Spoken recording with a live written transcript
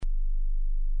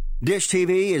Dish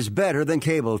TV is better than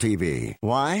cable TV.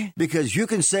 Why? Because you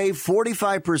can save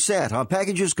 45% on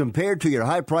packages compared to your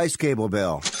high-priced cable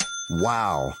bill.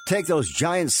 Wow. Take those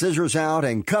giant scissors out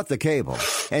and cut the cable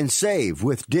and save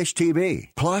with Dish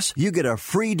TV. Plus, you get a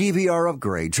free DVR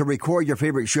upgrade to record your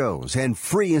favorite shows and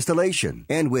free installation.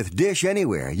 And with Dish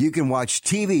Anywhere, you can watch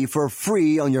TV for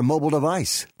free on your mobile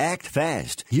device. Act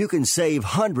fast. You can save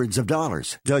hundreds of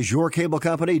dollars. Does your cable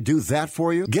company do that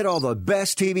for you? Get all the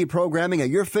best TV programming at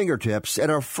your fingertips at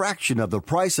a fraction of the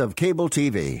price of cable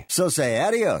TV. So say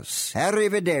adios,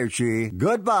 arrivederci,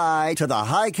 goodbye to the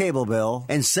high cable bill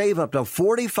and save up to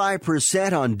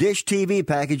 45% on Dish TV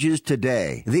packages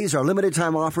today. These are limited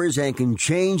time offers and can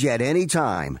change at any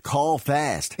time. Call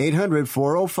fast.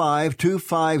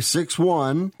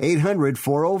 800-405-2561.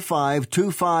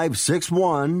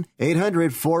 800-405-2561.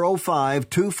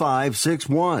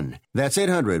 800-405-2561. That's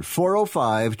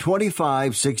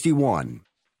 800-405-2561.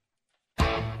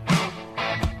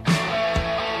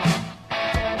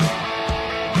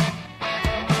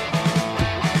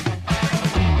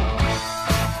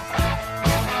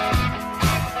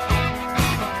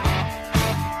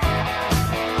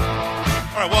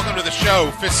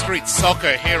 Show, Fifth Street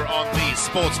Soccer, here on the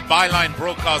Sports Byline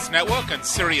Broadcast Network and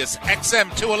Sirius XM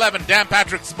 211, Dan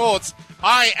Patrick Sports.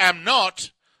 I am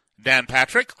not Dan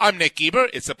Patrick. I'm Nick Geber.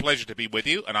 It's a pleasure to be with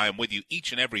you, and I am with you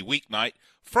each and every weeknight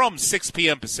from 6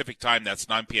 p.m. Pacific Time, that's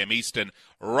 9 p.m. Eastern,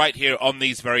 right here on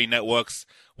these very networks.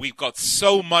 We've got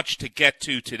so much to get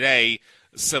to today,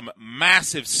 some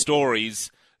massive stories,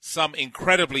 some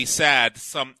incredibly sad,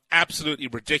 some absolutely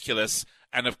ridiculous,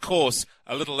 and of course,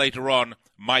 a little later on,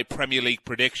 my Premier League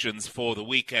predictions for the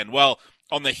weekend. Well,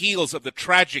 on the heels of the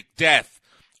tragic death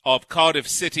of Cardiff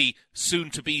City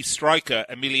soon-to-be striker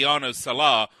Emiliano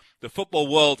Sala, the football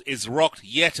world is rocked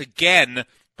yet again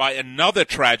by another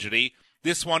tragedy,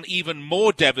 this one even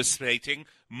more devastating,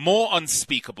 more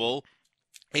unspeakable.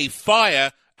 A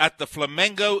fire at the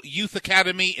Flamengo Youth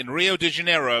Academy in Rio de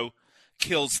Janeiro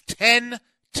kills 10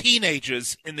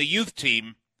 teenagers in the youth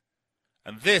team,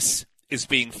 and this is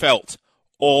being felt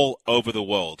all over the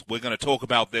world. We're going to talk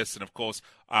about this, and of course,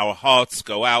 our hearts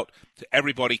go out to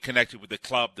everybody connected with the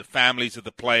club, the families of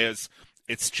the players.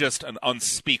 It's just an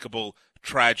unspeakable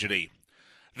tragedy.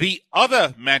 The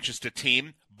other Manchester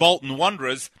team, Bolton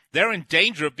Wanderers, they're in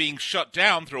danger of being shut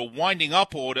down through a winding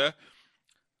up order.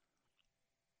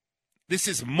 This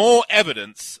is more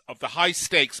evidence of the high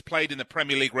stakes played in the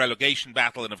Premier League relegation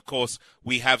battle, and of course,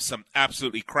 we have some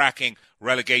absolutely cracking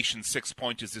relegation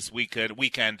six-pointers this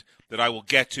weekend that I will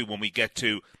get to when we get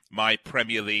to my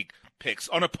Premier League picks.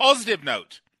 On a positive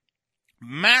note,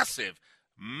 massive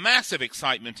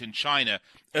excitement in China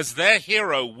as their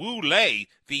hero Wu Lei,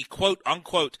 the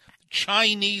quote-unquote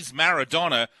Chinese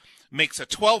Maradona, makes a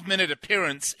 12-minute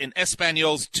appearance in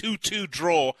Espanyol's 2-2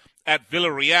 draw at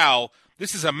Villarreal.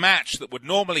 This is a match that would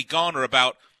normally garner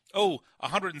about,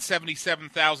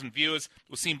 177,000 viewers.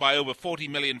 It was seen by over 40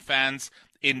 million fans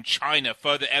in China.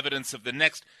 Further evidence of the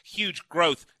next huge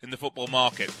growth in the football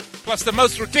market. Plus the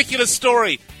most ridiculous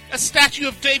story, a statue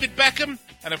of David Beckham,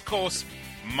 and of course,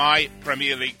 my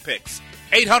Premier League picks.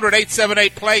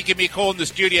 800-878-PLAY. Give me a call in the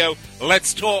studio.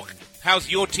 Let's talk. How's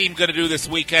your team going to do this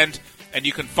weekend? And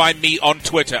you can find me on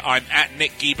Twitter. I'm at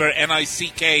Nick Geber,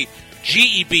 NickGeber.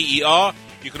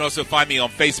 You can also find me on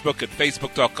Facebook at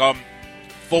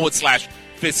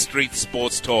facebook.com/Fifth Street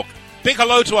Sports Talk. Big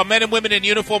hello to our men and women in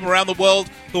uniform around the world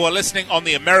who are listening on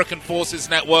the American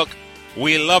Forces Network.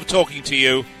 We love talking to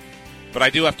you, but I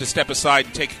do have to step aside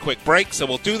and take a quick break, so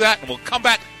we'll do that, and we'll come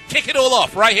back, kick it all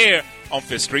off right here on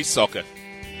Fifth Street Soccer.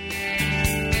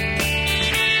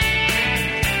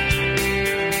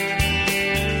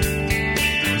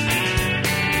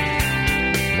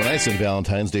 When I send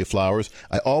Valentine's Day flowers,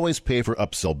 I always pay for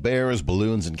upsell bears,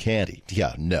 balloons, and candy.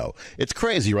 Yeah, no. It's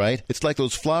crazy, right? It's like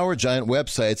those flower giant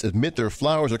websites admit their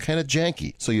flowers are kind of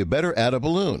janky, so you better add a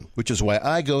balloon, which is why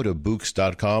I go to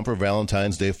Books.com for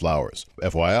Valentine's Day flowers.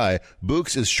 FYI,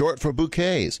 Books is short for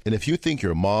bouquets, and if you think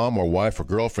your mom or wife or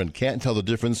girlfriend can't tell the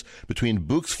difference between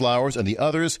Books flowers and the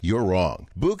others, you're wrong.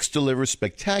 Books delivers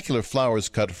spectacular flowers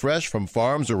cut fresh from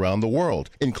farms around the world,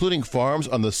 including farms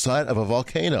on the side of a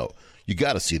volcano. You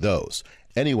got to see those.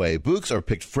 Anyway, Books are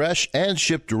picked fresh and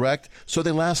shipped direct, so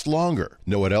they last longer.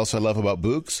 Know what else I love about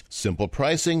Books? Simple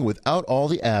pricing without all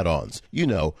the add-ons. You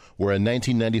know, where a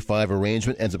 $19.95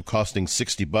 arrangement ends up costing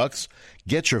 $60.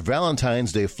 Get your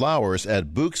Valentine's Day flowers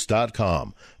at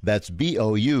Books.com. That's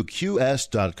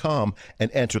BOUQS.com,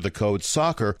 and enter the code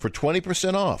SOCCER for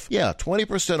 20% off. Yeah,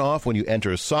 20% off when you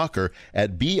enter SOCCER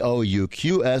at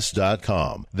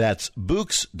BOUQS.com. That's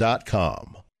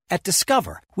Books.com. At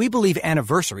Discover, we believe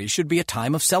anniversaries should be a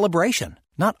time of celebration,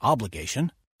 not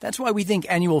obligation. That's why we think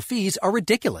annual fees are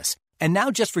ridiculous. And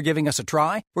now, just for giving us a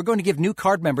try, we're going to give new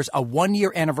card members a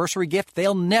 1-year anniversary gift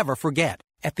they'll never forget.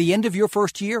 At the end of your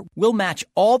first year, we'll match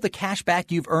all the cash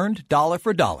back you've earned dollar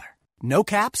for dollar. No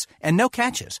caps and no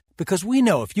catches, because we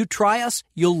know if you try us,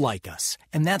 you'll like us.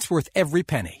 And that's worth every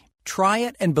penny. Try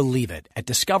it and believe it at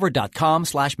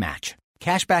discover.com/match.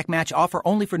 Cashback match offer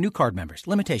only for new card members.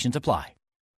 Limitations apply.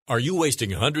 Are you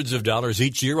wasting hundreds of dollars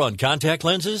each year on contact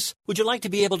lenses? Would you like to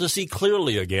be able to see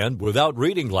clearly again without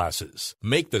reading glasses?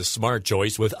 Make the smart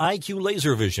choice with IQ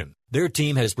Laser Vision. Their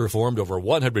team has performed over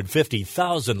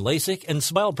 150,000 LASIK and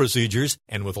SMILE procedures,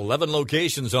 and with 11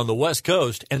 locations on the West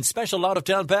Coast and special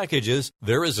out-of-town packages,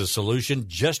 there is a solution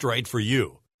just right for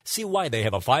you. See why they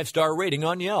have a 5-star rating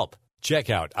on Yelp. Check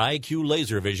out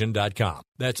IQLaserVision.com.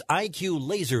 That's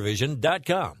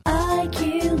IQLaserVision.com.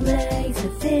 IQ Laser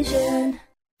Vision.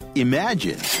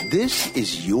 Imagine this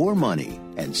is your money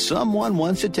and someone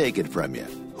wants to take it from you.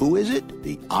 Who is it?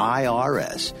 The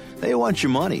IRS. They want your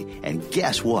money, and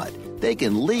guess what? They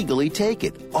can legally take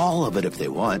it, all of it if they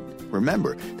want.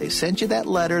 Remember, they sent you that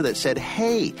letter that said,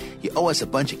 hey, you owe us a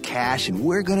bunch of cash and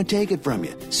we're going to take it from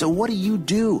you. So what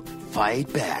do?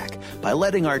 Fight back by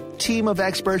letting our team of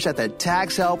experts at the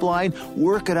Tax Helpline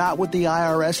work it out with the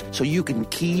IRS so you can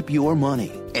keep your money.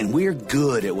 And we're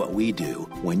good at what we do.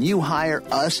 When you hire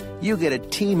us, you get a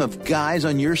team of guys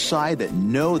on your side that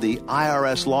know the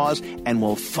IRS laws and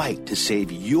will fight to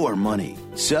save your money.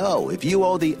 So, if you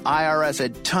owe the IRS a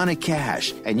ton of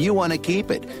cash and you want to keep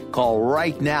it, call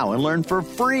right now and learn for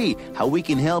free how we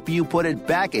can help you put it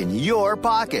back in your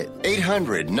pocket.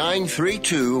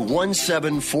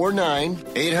 800-932-1749.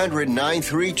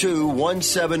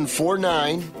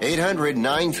 800-932-1749.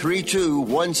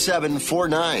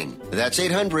 800-932-1749. That's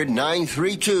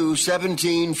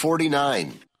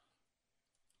 800-932-1749.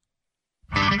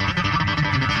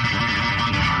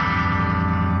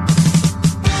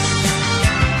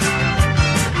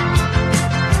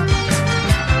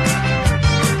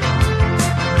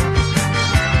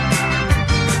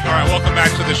 Welcome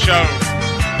back to the show.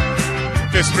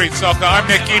 Fifth Street Soccer. I'm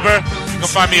Nick Geber. You can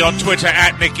find me on Twitter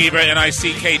at Nick Geber,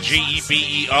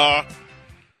 NickGeber.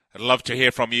 I'd love to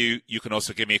hear from you. You can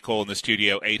also give me a call in the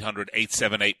studio,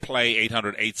 800-878-PLAY,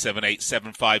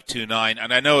 800-878-7529.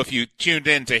 And I know if you tuned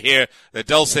in to hear the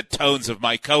dulcet tones of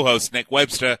my co-host, Nick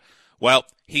Webster, well,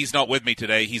 he's not with me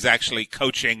today. He's actually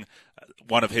coaching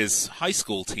one of his high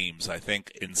school teams, I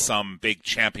think, in some big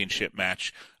championship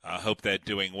match. I hope they're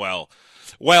doing well.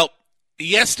 Well,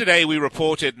 yesterday we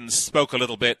reported and spoke a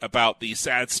little bit about the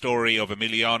sad story of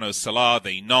Emiliano Sala,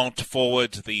 the Nantes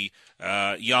forward, the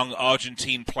young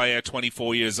Argentine player,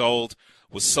 24 years old,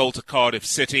 was sold to Cardiff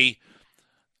City,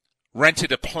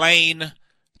 rented a plane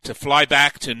to fly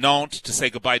back to Nantes to say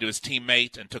goodbye to his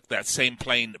teammate, and took that same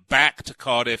plane back to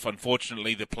Cardiff.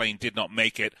 Unfortunately, the plane did not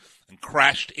make it and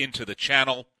crashed into the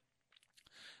channel.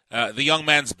 The young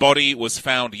man's body was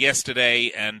found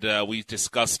yesterday, and we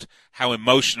discussed how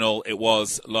emotional it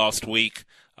was last week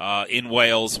in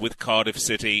Wales with Cardiff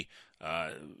City,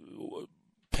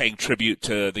 paying tribute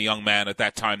to the young man. At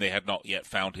that time, they had not yet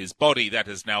found his body. That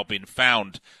has now been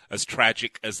found, as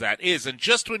tragic as that is. And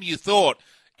just when you thought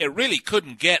it really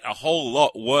couldn't get a whole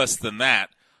lot worse than that,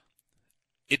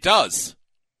 it does.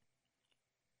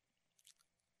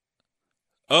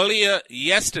 Earlier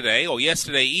yesterday, or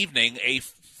yesterday evening, a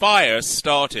fire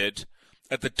started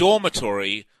at the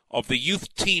dormitory of the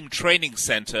youth team training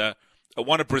center at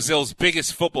one of Brazil's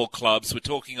biggest football clubs. We're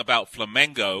talking about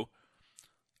Flamengo,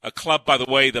 a club, by the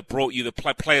way, that brought you the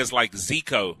players like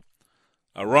Zico,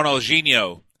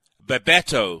 Ronaldinho,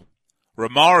 Bebeto,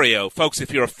 Romario. Folks,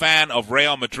 if you're a fan of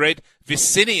Real Madrid,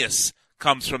 Vicinius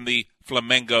comes from the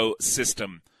Flamengo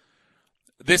system.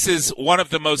 This is one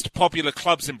of the most popular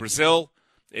clubs in Brazil.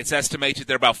 It's estimated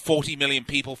there are about 40 million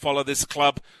people follow this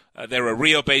club. They're a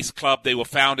Rio-based club. They were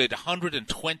founded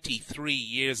 123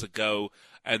 years ago,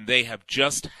 and they have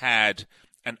just had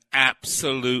an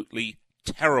absolutely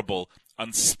terrible,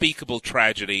 unspeakable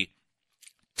tragedy.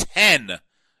 10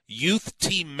 youth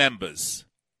team members.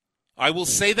 I will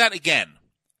say that again.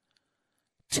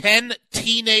 10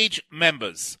 teenage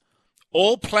members,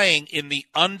 all playing in the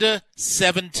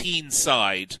under-17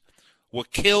 side, were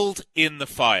killed in the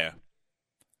fire.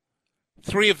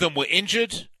 3 of them were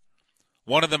injured.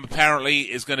 One of them apparently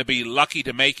is going to be lucky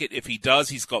to make it. If he does,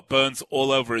 he's got burns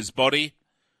all over his body.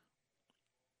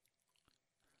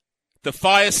 The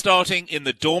fire starting in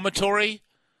the dormitory.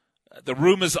 The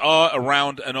rumors are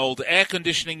around an old air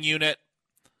conditioning unit.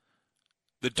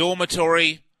 The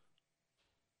dormitory,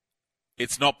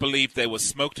 it's not believed there were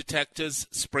smoke detectors,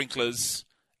 sprinklers,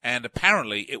 and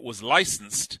apparently it was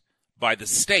licensed by the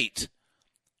state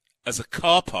as a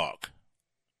car park.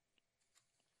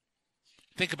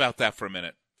 Think about that for a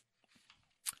minute.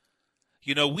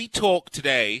 You know, we talk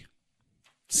today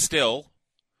still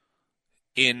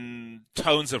in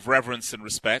tones of reverence and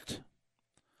respect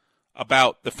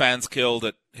about the fans killed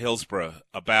at Hillsborough,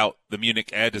 about the Munich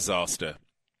air disaster,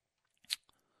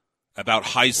 about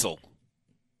Heysel.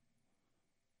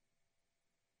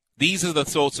 These are the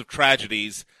sorts of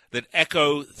tragedies that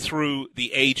echo through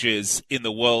the ages in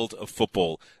the world of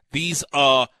football. These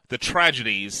are the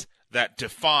tragedies that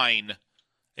define,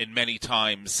 in many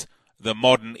times, the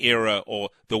modern era or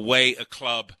the way a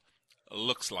club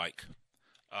looks like.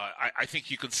 I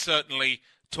think you can certainly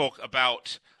talk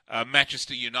about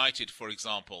Manchester United, for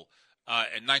example.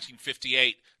 In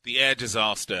 1958, the air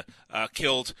disaster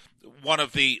killed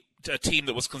a team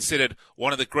that was considered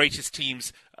one of the greatest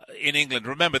teams in England.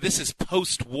 Remember, this is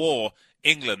post-war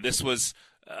England. This was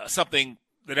something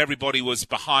that everybody was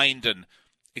behind and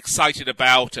excited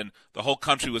about, and the whole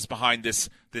country was behind this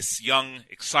young,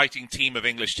 exciting team of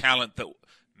English talent that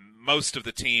most of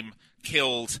the team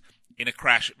killed in a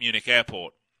crash at Munich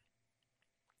airport.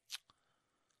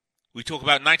 We talk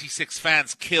about 96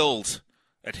 fans killed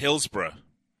at Hillsborough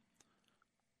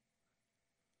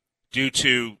due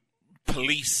to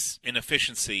police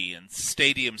inefficiency and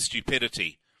stadium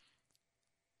stupidity.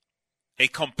 A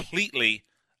completely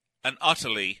and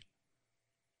utterly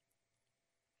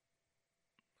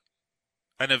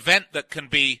an event that can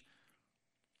be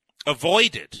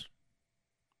avoided.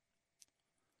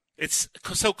 It's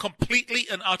so completely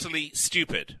and utterly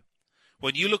stupid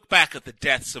when you look back at the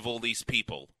deaths of all these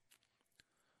people,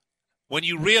 when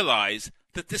you realize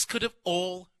that this could have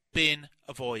all been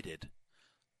avoided.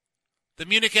 The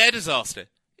Munich air disaster,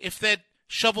 if they'd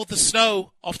shoveled the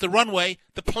snow off the runway,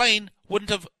 the plane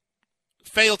wouldn't have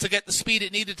failed to get the speed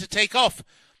it needed to take off.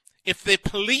 If the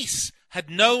police had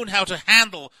known how to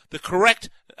handle the correct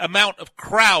amount of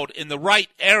crowd in the right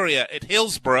area at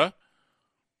Hillsborough,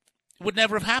 it would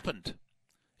never have happened.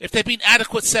 If there'd been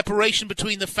adequate separation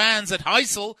between the fans at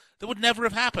Heysel, that would never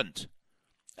have happened.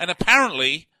 And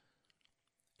apparently,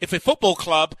 if a football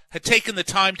club had taken the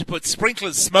time to put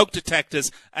sprinklers, smoke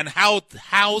detectors, and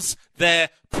house their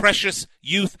precious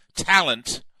youth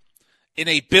talent in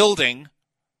a building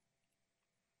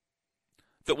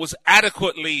that was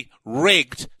adequately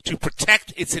rigged to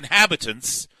protect its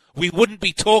inhabitants, we wouldn't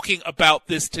be talking about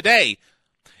this today.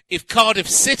 If Cardiff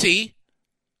City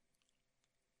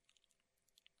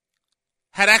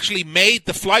had actually made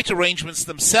the flight arrangements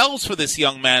themselves for this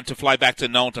young man to fly back to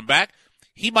Nantes and back,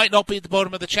 he might not be at the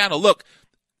bottom of the channel. Look,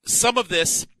 some of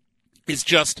this is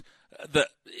just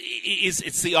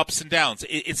it's the ups and downs.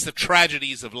 It's the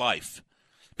tragedies of life.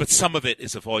 But some of it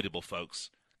is avoidable,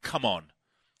 folks. Come on.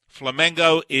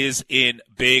 Flamengo is in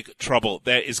big trouble.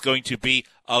 There is going to be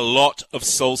a lot of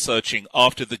soul-searching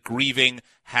after the grieving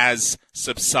has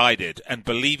subsided. And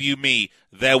believe you me,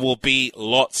 there will be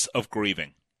lots of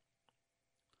grieving.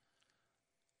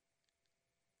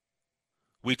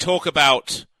 We talk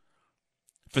about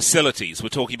facilities. We're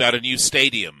talking about a new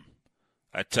stadium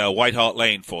at White Hart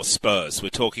Lane for Spurs. We're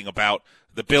talking about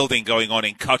the building going on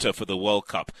in Qatar for the World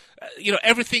Cup.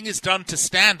 Everything is done to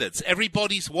standards.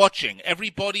 Everybody's watching.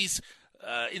 Everybody's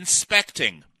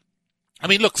inspecting. I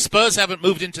mean, look, Spurs haven't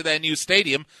moved into their new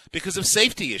stadium because of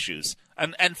safety issues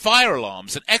and fire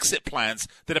alarms and exit plans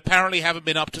that apparently haven't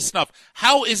been up to snuff.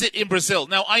 How is it in Brazil?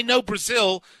 Now, I know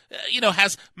Brazil,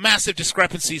 has massive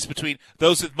discrepancies between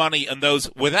those with money and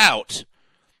those without.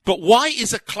 But why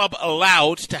is a club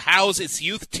allowed to house its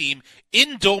youth team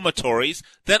in dormitories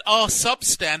that are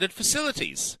substandard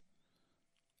facilities?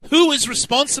 Who is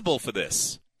responsible for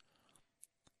this?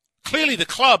 Clearly the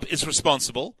club is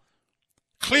responsible.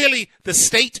 Clearly the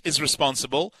state is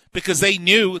responsible because they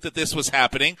knew that this was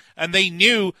happening and they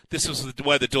knew this was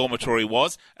where the dormitory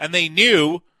was and they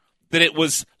knew that it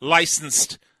was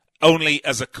licensed only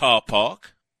as a car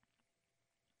park.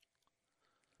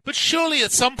 But surely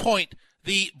at some point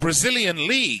the Brazilian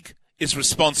League is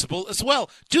responsible as well.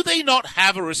 Do they not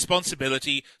have a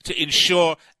responsibility to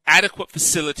ensure adequate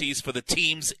facilities for the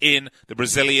teams in the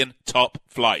Brazilian top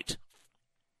flight?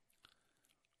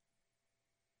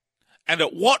 And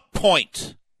at what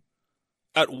point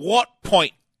does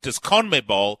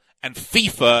CONMEBOL and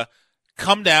FIFA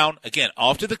come down, again,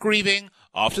 after the grieving,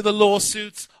 after the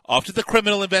lawsuits, after the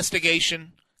criminal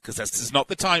investigation, because this is not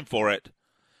the time for it,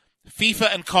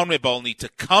 FIFA and CONMEBOL need to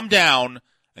come down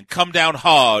and come down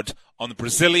hard on the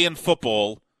Brazilian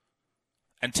football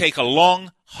and take a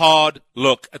long, hard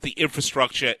look at the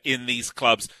infrastructure in these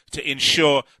clubs to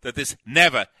ensure that this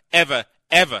never, ever,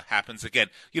 ever happens again.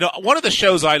 You know, one of the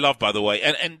shows I love, by the way,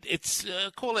 and it's,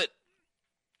 call it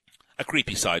a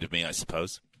creepy side of me, I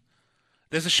suppose.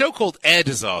 There's a show called Air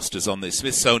Disasters on the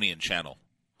Smithsonian Channel.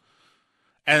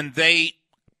 And they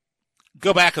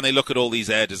go back and they look at all these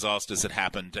air disasters that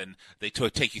happened, and they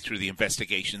take you through the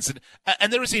investigations.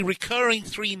 And there is a recurring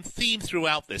theme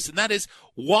throughout this, and that is,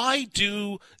 why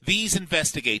do these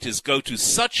investigators go to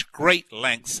such great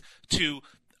lengths to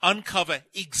uncover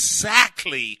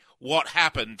exactly what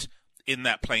happened in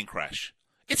that plane crash?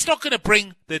 It's not going to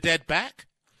bring the dead back.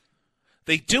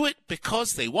 They do it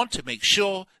because they want to make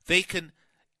sure they can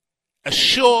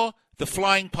assure the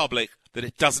flying public that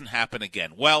it doesn't happen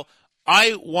again. Well,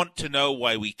 I want to know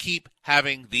why we keep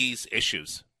having these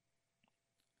issues.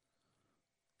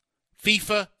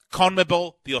 FIFA,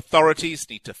 CONMEBOL, the authorities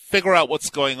need to figure out what's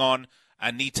going on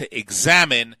and need to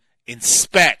examine,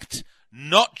 inspect,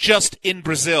 not just in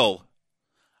Brazil.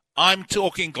 I'm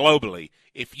talking globally.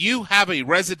 If you have a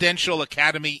residential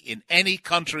academy in any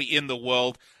country in the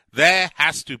world, there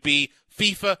has to be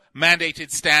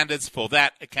FIFA-mandated standards for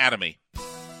that academy.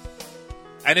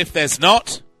 And if there's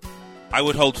not, I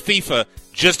would hold FIFA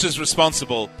just as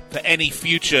responsible for any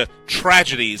future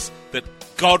tragedies that,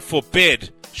 God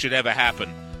forbid, should ever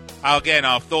happen. Again,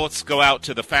 our thoughts go out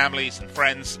to the families and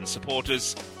friends and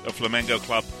supporters of Flamengo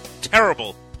Club.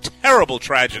 Terrible, terrible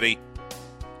tragedy.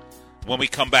 When we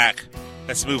come back,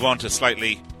 let's move on to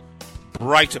slightly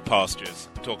brighter pastures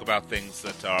and talk about things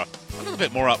that are a little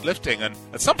bit more uplifting. And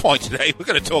at some point today, we're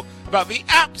going to talk about the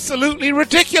absolutely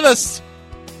ridiculous.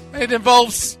 And it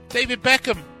involves David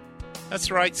Beckham. That's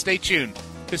right, stay tuned.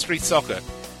 Fifth Street Soccer,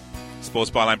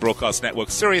 Sports Byline Broadcast Network,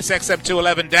 Sirius XM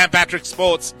 211, Dan Patrick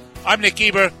Sports. I'm Nick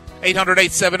Eber,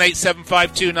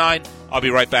 800-878-7529. I'll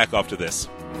be right back after this.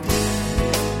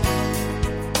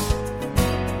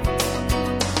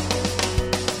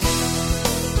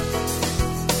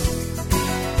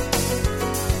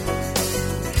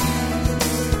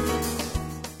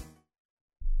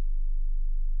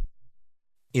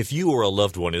 If you or a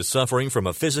loved one is suffering from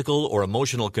a physical or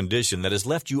emotional condition that has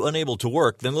left you unable to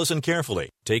work, then listen carefully.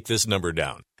 Take this number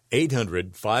down,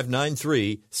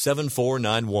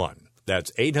 800-593-7491.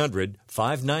 That's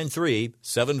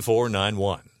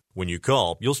 800-593-7491. When you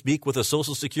call, you'll speak with a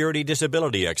Social Security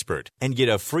disability expert and get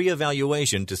a free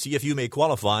evaluation to see if you may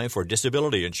qualify for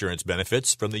disability insurance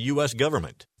benefits from the U.S.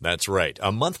 government. That's right,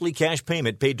 a monthly cash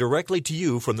payment paid directly to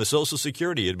you from the Social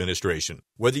Security Administration.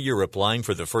 Whether you're applying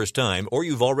for the first time or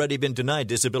you've already been denied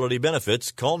disability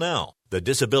benefits, call now. The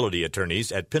disability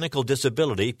attorneys at Pinnacle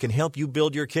Disability can help you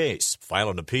build your case, file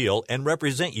an appeal, and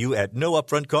represent you at no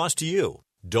upfront cost to you.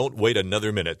 Don't wait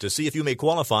another minute to see if you may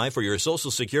qualify for your Social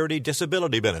Security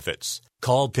disability benefits.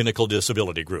 Call Pinnacle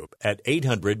Disability Group at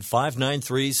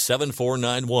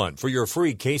 800-593-7491 for your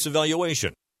free case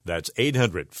evaluation. That's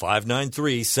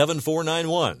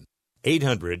 800-593-7491.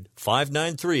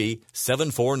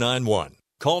 800-593-7491.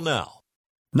 Call now.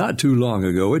 Not too long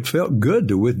ago, it felt good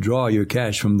to withdraw your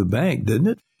cash from the bank, didn't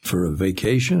it? For a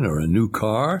vacation or a new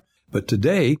car. But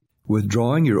today,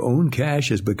 withdrawing your own cash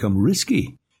has become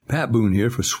risky. Pat Boone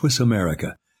here for Swiss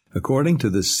America. According to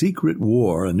The Secret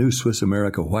War, a new Swiss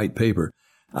America white paper,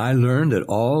 I learned that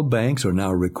all banks are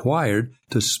now required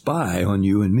to spy on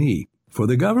you and me for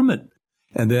the government,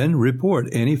 and then report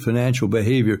any financial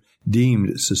behavior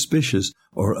deemed suspicious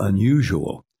or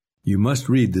unusual. You must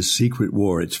read The Secret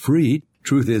War. It's free.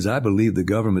 Truth is, I believe the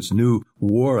government's new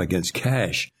war against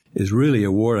cash is really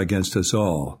a war against us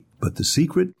all. But the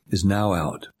secret is now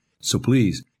out. So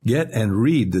please, get and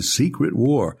read The Secret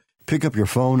War. Pick up your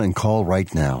phone and call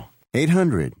right now.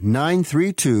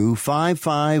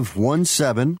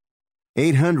 800-932-5517.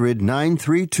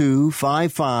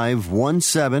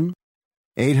 800-932-5517.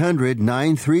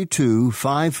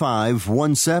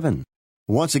 800-932-5517.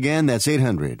 Once again, that's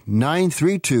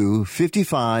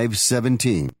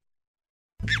 800-932-5517.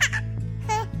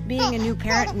 Being a new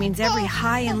parent means every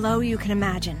high and low you can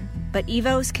imagine. But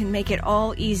Evos can make it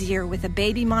all easier with a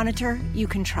baby monitor you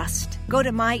can trust. Go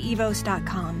to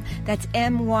myevos.com, that's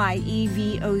MYEVOZ.com,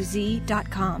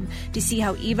 to see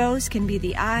how Evos can be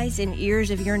the eyes and ears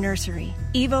of your nursery.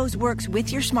 Evos works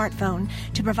with your smartphone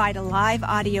to provide a live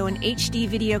audio and HD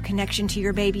video connection to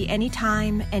your baby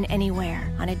anytime and anywhere.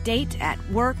 On a date, at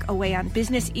work, away on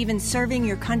business, even serving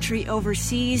your country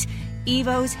overseas,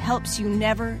 Evos helps you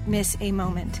never miss a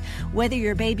moment. Whether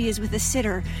your baby is with a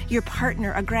sitter, your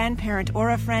partner, a grandparent,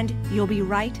 or a friend, you'll be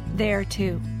right there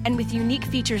too. And with unique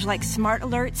features like smart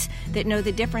alerts that know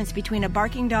the difference between a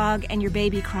barking dog and your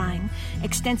baby crying,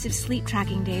 extensive sleep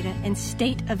tracking data, and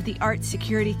state-of-the-art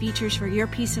security features for your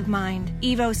peace of mind,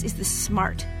 Evos is the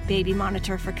smart baby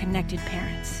monitor for connected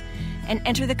parents. and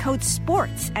enter the code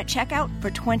SPORTS at checkout for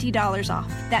 $20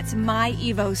 off. That's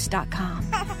myevos.com.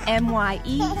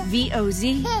 MYEVOZ.com.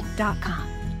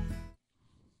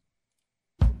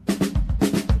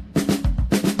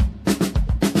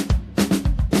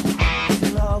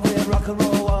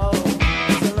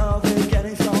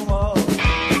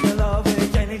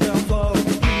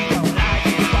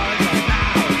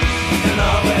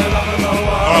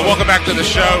 Welcome back to the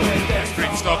show.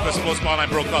 Street Stalker Sports Byline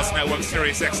Broadcast Network,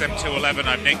 Sirius XM 211.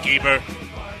 I'm Nick Geber.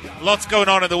 Lots going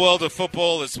on in the world of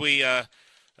football as we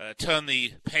turn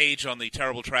the page on the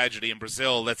terrible tragedy in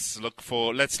Brazil. Let's look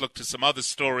to some other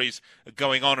stories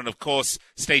going on, and of course,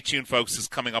 stay tuned, folks. Is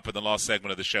coming up in the last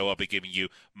segment of the show. I'll be giving you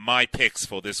my picks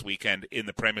for this weekend in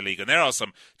the Premier League, and there are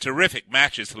some terrific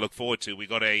matches to look forward to. We've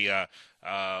got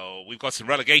some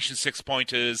relegation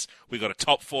 6-pointers. We've got a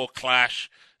top 4 clash.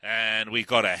 And we've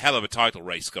got a hell of a title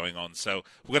race going on. So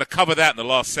we're going to cover that in the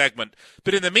last segment.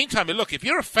 But in the meantime, look, if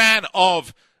you're a fan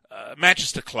of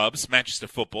Manchester clubs, Manchester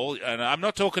football, and I'm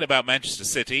not talking about Manchester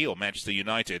City or Manchester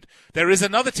United, there is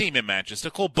another team in Manchester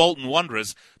called Bolton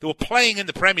Wanderers that were playing in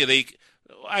the Premier League.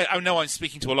 I know I'm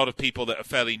speaking to a lot of people that are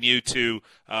fairly new to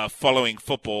following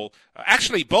football.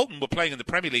 Actually, Bolton were playing in the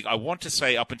Premier League, I want to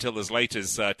say, up until as late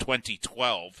as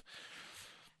 2012.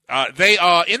 They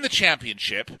are in the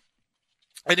Championship.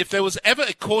 And if there was ever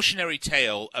a cautionary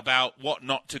tale about what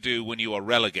not to do when you are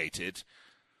relegated,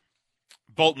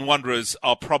 Bolton Wanderers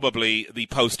are probably the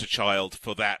poster child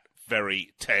for that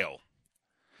very tale.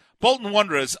 Bolton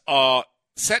Wanderers are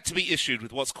set to be issued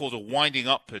with what's called a winding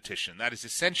up petition. That is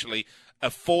essentially a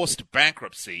forced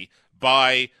bankruptcy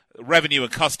by Revenue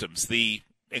and Customs, the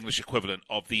English equivalent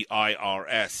of the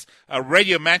IRS.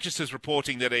 Radio Manchester is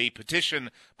reporting that a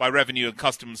petition by Revenue and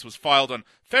Customs was filed on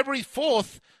February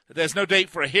 4th. There's no date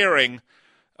for a hearing,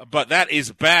 but that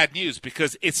is bad news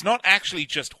because it's not actually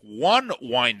just one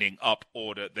winding up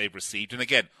order they've received. And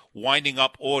again, winding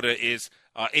up order is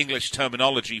English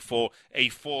terminology for a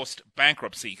forced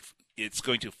bankruptcy. It's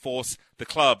going to force the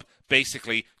club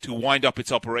basically to wind up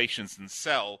its operations and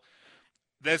sell.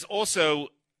 There's also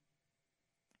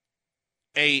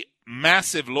a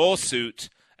massive lawsuit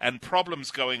and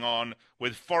problems going on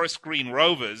with Forest Green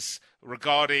Rovers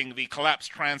regarding the collapsed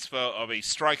transfer of a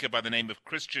striker by the name of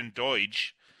Christian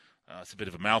Doidge. It's a bit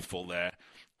of a mouthful there.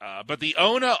 But the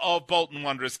owner of Bolton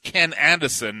Wanderers, Ken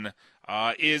Anderson,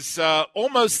 is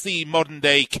almost the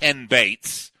modern-day Ken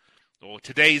Bates, or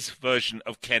today's version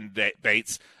of Ken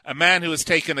Bates, a man who has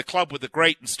taken a club with a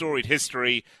great and storied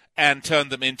history and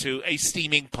turned them into a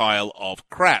steaming pile of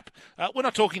crap. We're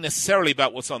not talking necessarily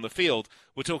about what's on the field.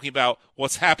 We're talking about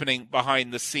what's happening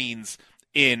behind the scenes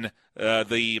in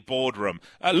the boardroom.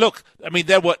 Look, I mean,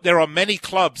 there are many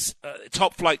clubs,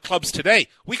 top-flight clubs today.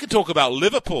 We could talk about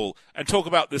Liverpool and talk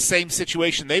about the same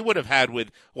situation they would have had with,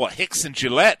 Hicks and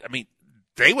Gillette. I mean,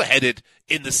 they were headed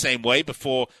in the same way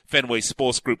before Fenway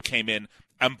Sports Group came in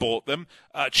and bought them.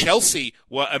 Chelsea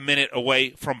were a minute away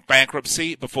from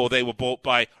bankruptcy before they were bought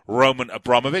by Roman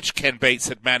Abramovich. Ken Bates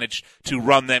had managed to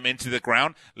run them into the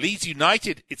ground. Leeds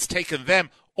United, it's taken them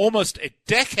almost a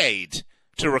decade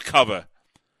to recover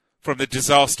from the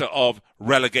disaster of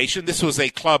relegation. This was a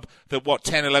club that,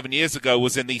 10, 11 years ago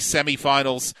was in the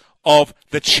semi-finals of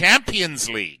the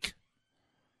Champions League.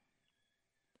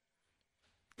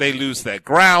 They lose their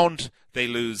ground. They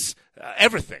lose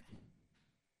everything.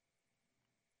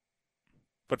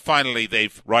 But finally,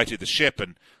 they've righted the ship,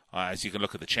 and as you can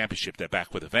look at the Championship, they're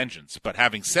back with a vengeance. But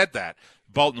having said that,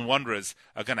 Bolton Wanderers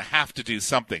are going to have to do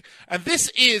something. And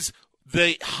this is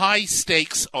the high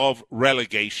stakes of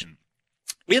relegation.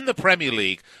 In the Premier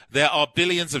League, there are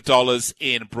billions of dollars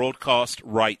in broadcast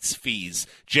rights fees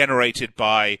generated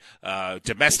by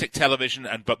domestic television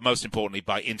but most importantly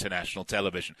by international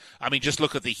television. I mean, just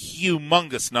look at the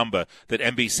humongous number that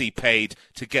NBC paid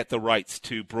to get the rights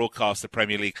to broadcast the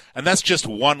Premier League, and that's just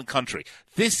one country.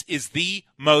 This is the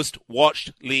most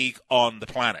watched league on the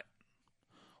planet.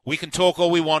 We can talk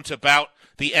all we want about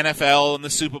the NFL and the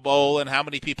Super Bowl and how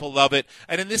many people love it.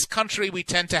 And in this country, we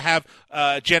tend to have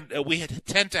a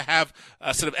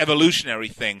sort of evolutionary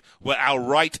thing where our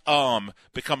right arm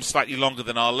becomes slightly longer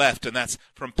than our left, and that's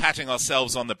from patting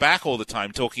ourselves on the back all the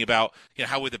time, talking about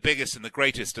how we're the biggest and the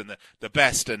greatest and the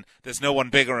best, and there's no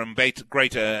one bigger and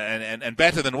greater and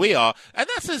better than we are. And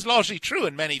that is largely true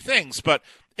in many things, but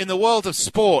in the world of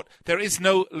sport, there is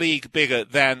no league bigger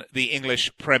than the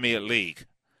English Premier League.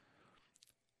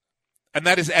 And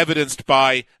that is evidenced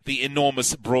by the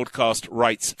enormous broadcast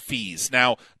rights fees.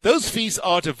 Now, those fees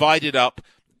are divided up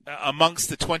amongst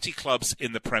the 20 clubs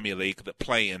in the Premier League that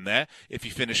play in there. If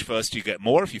you finish first, you get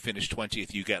more. If you finish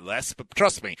 20th, you get less. But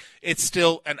trust me, it's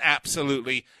still an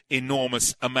absolutely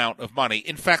enormous amount of money.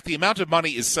 In fact, the amount of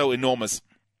money is so enormous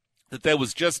that there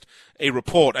was just a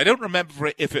report. I don't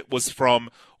remember if it was from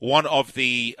one of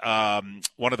the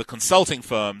consulting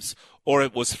firms or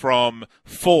it was from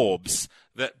Forbes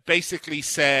that basically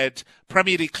said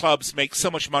Premier League clubs make so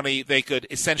much money they could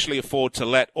essentially afford to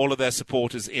let all of their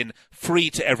supporters in free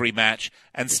to every match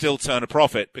and still turn a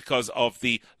profit because of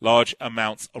the large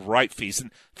amounts of right fees.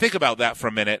 And think about that for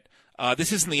a minute.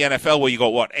 This isn't the NFL where you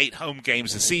got, 8 home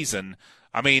games a season.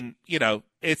 I mean,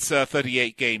 it's a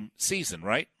 38-game season,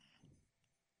 right?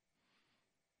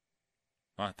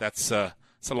 That's a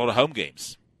lot of home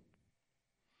games.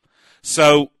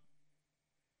 So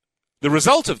the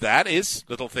result of that is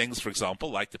little things, for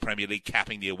example, like the Premier League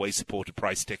capping the away-supported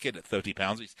price ticket at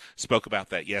 £30. We spoke about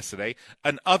that yesterday,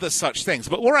 and other such things.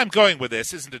 But where I'm going with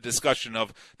this isn't a discussion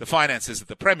of the finances of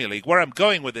the Premier League. Where I'm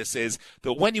going with this is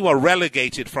that when you are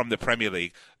relegated from the Premier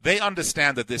League, they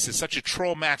understand that this is such a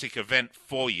traumatic event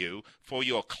for you, for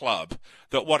your club,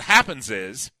 that what happens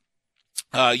is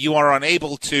you are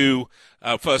unable to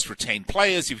first retain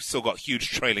players. You've still got huge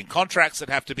trailing contracts that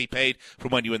have to be paid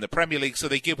from when you're in the Premier League. So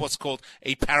they give what's called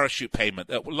a parachute payment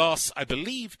that lasts, I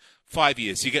believe, 5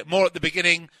 years. You get more at the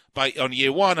beginning on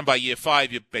year 1, and by year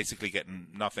 5, you're basically getting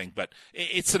nothing. But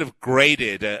it's sort of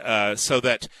graded so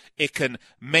that it can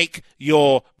make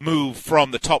your move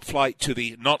from the top flight to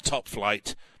the not top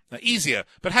flight easier.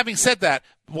 But having said that,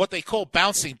 what they call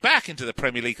bouncing back into the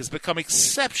Premier League has become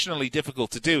exceptionally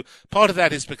difficult to do. Part of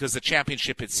that is because the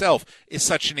Championship itself is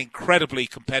such an incredibly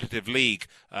competitive league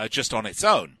just on its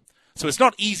own. So it's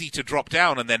not easy to drop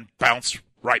down and then bounce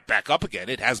right back up again.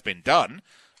 It has been done,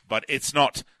 but it's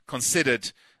not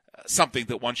considered something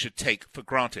that one should take for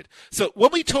granted. So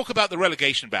when we talk about the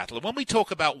relegation battle, and when we talk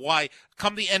about why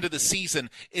come the end of the season,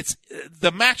 it's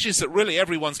the matches that really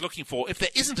everyone's looking for, if there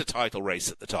isn't a title race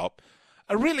at the top,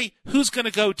 are really who's going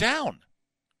to go down.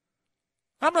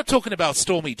 I'm not talking about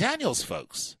Stormy Daniels,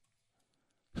 folks.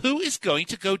 Who is going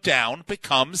to go down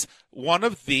becomes one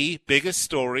of the biggest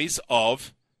stories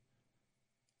of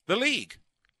the league.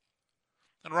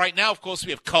 And right now, of course,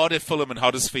 we have Cardiff, Fulham, and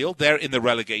Huddersfield. They're in the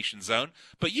relegation zone.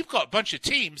 But you've got a bunch of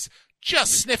teams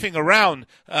just sniffing around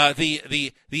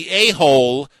the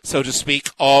a-hole, so to speak,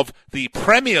 of the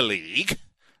Premier League,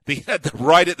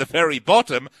 right at the very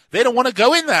bottom. They don't want to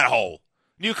go in that hole.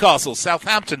 Newcastle,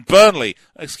 Southampton, Burnley.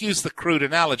 Excuse the crude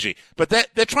analogy. But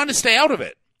they're trying to stay out of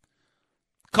it.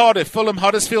 Cardiff, Fulham,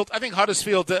 Huddersfield. I think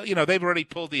Huddersfield, they've already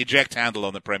pulled the eject handle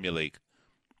on the Premier League.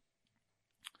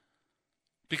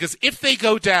 Because if they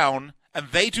go down and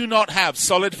they do not have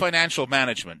solid financial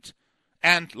management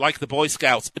and, like the Boy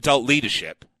Scouts, adult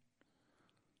leadership,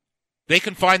 they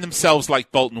can find themselves like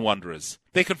Bolton Wanderers.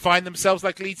 They can find themselves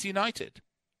like Leeds United.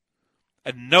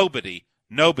 And nobody,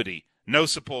 no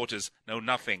supporters, no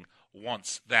nothing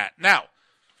wants that. Now,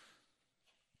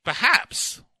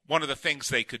 perhaps one of the things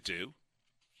they could do,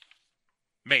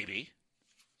 maybe,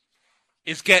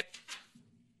 is get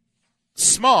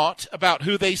smart about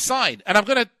who they sign. And I'm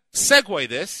going to segue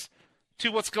this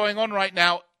to what's going on right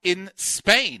now in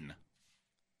Spain,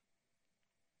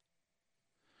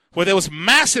 where there was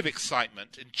massive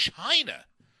excitement in China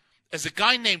as a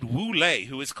guy named Wu Lei,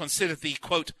 who is considered the,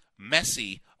 quote,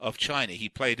 Messi of China. He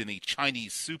played in the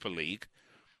Chinese Super League,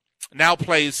 now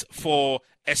plays for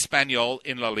Espanyol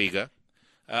in La Liga.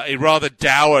 A rather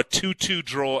dour 2-2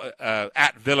 draw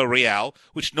at Villarreal,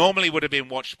 which normally would have been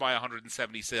watched by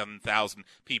 177,000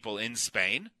 people in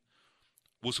Spain,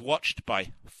 was watched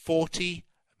by 40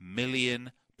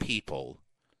 million people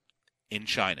in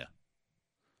China.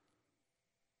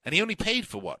 And he only paid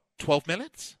for, 12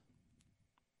 minutes?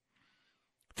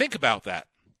 Think about that.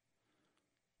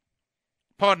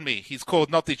 Pardon me, he's called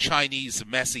not the Chinese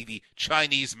Messi, the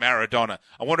Chinese Maradona.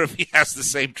 I wonder if he has the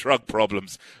same drug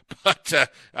problems, but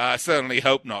I certainly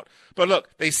hope not. But look,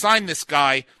 they signed this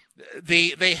guy.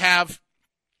 They have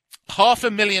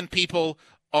 500,000 people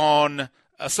on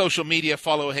social media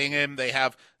following him. They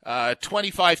have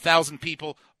 25,000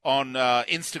 people on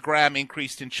Instagram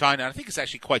increased in China. I think it's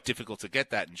actually quite difficult to get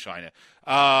that in China.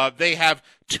 They have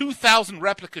 2,000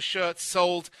 replica shirts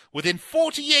sold within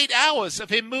 48 hours of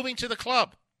him moving to the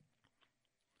club.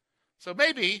 So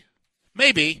maybe,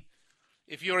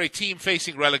 if you're a team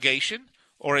facing relegation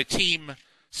or a team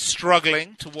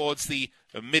struggling towards the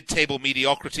mid-table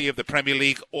mediocrity of the Premier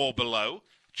League or below,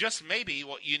 just maybe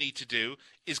what you need to do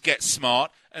is get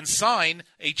smart and sign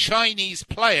a Chinese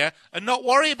player and not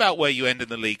worry about where you end in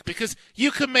the league, because you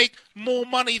can make more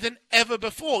money than ever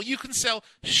before. You can sell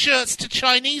shirts to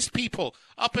Chinese people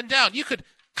up and down. You could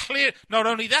clear. Not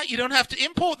only that, you don't have to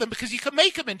import them because you can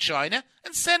make them in China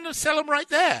and sell them right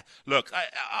there. Look,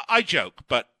 I joke,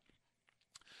 but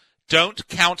don't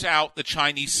count out the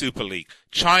Chinese Super League.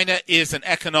 China is an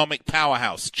economic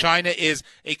powerhouse. China is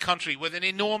a country with an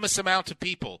enormous amount of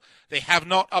people. They have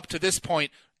not, up to this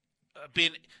point,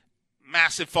 been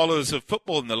massive followers of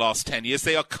football in the last 10 years.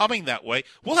 They are coming that way.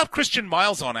 We'll have Christian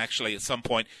Miles on, actually, at some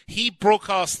point. He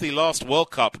broadcast the last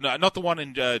World Cup, not the one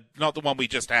we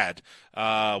just had,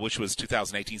 which was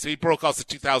 2018. So he broadcast the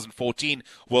 2014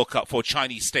 World Cup for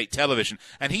Chinese state television.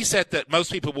 And he said that most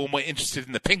people were more interested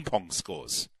in the ping pong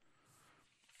scores.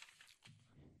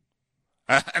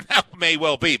 And that may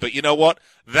well be, but you know what?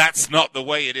 That's not the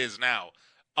way it is now.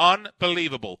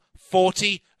 Unbelievable.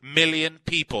 40 million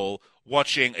people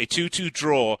watching a 2-2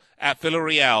 draw at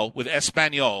Villarreal with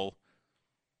Espanyol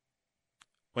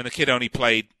when the kid only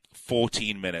played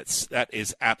 14 minutes. That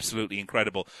is absolutely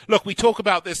incredible. Look, we talk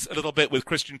about this a little bit with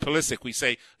Christian Pulisic. We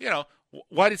say,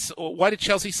 why did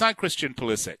Chelsea sign Christian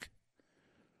Pulisic?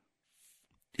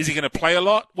 Is he going to play a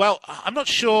lot? Well, I'm not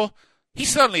sure.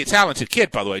 He's certainly a talented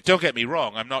kid, by the way. Don't get me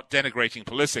wrong. I'm not denigrating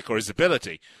Pulisic or his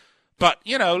ability. But,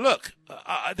 look,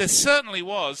 there certainly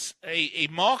was a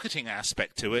marketing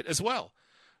aspect to it as well.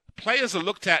 Players are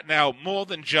looked at now more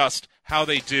than just how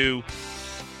they do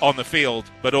on the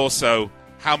field, but also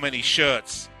how many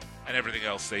shirts and everything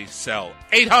else they sell.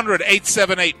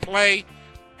 800-878-PLAY,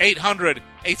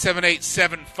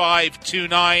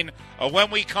 800-878-7529.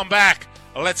 When we come back,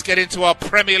 let's get into our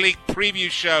Premier League preview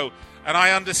show. And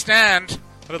I understand,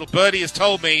 a little birdie has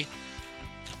told me,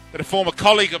 that a former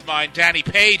colleague of mine, Danny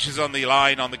Page, is on the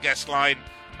line, on the guest line.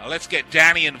 Let's get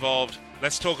Danny involved.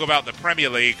 Let's talk about the Premier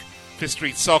League, Fifth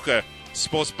Street Soccer,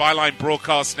 Sports Byline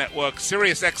Broadcast Network,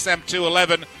 Sirius XM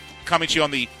 211, coming to you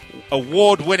on the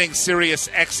award-winning Sirius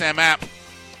XM app,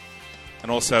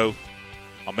 and also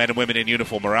our men and women in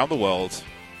uniform around the world.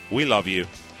 We love you.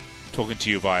 Talking to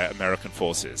you via American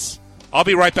Forces. I'll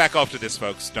be right back after this,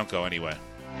 folks. Don't go anywhere.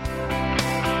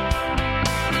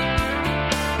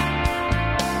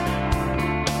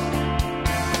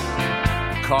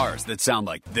 Cars that sound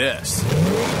like this.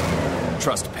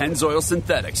 Trust Pennzoil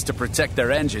Synthetics to protect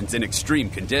their engines in extreme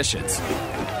conditions.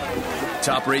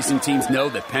 Top racing teams know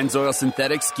that Pennzoil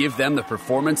Synthetics give them the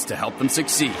performance to help them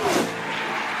succeed.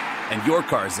 And your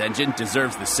car's engine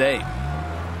deserves the same.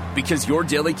 Because your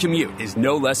daily commute is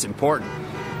no less important.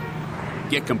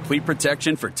 Get complete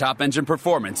protection for top engine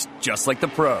performance, just like the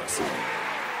pros.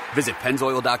 Visit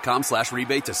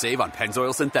Pennzoil.com/rebate to save on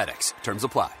Pennzoil Synthetics. Terms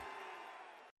apply.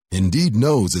 Indeed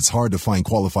knows it's hard to find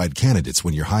qualified candidates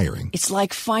when you're hiring. It's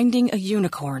like finding a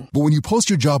unicorn. But when you post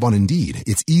your job on Indeed,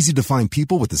 it's easy to find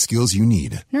people with the skills you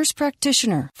need. Nurse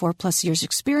practitioner, 4+ years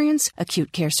experience,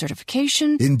 acute care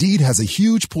certification. Indeed has a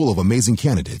huge pool of amazing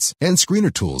candidates and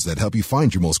screener tools that help you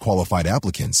find your most qualified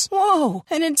applicants. Whoa,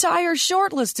 an entire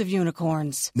short list of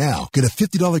unicorns. Now, get a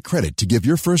 $50 credit to give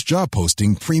your first job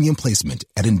posting premium placement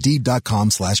at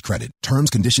Indeed.com/credit. Terms,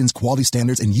 conditions, quality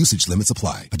standards, and usage limits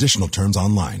apply. Additional terms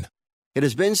online. It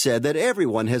has been said that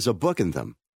everyone has a book in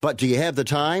them. But do you have the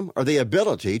time or the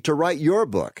ability to write your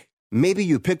book? Maybe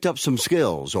you picked up some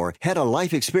skills or had a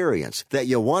life experience that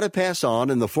you want to pass on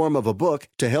in the form of a book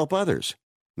to help others.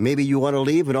 Maybe you want to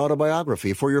leave an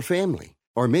autobiography for your family.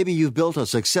 Or maybe you've built a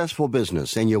successful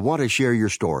business and you want to share your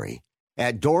story.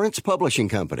 At Dorrance Publishing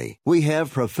Company, we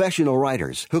have professional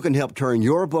writers who can help turn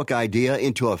your book idea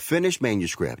into a finished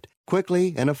manuscript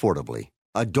quickly and affordably.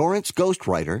 A Dorrance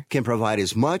ghostwriter can provide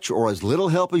as much or as little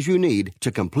help as you need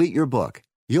to complete your book.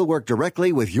 You'll work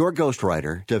directly with your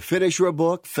ghostwriter to finish your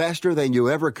book faster than you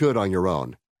ever could on your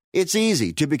own. It's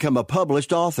easy to become a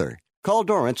published author. Call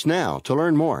Dorrance now to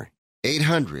learn more.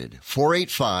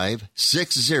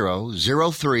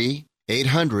 800-485-6003.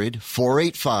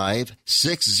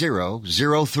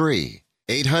 800-485-6003.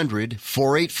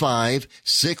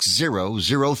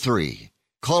 800-485-6003.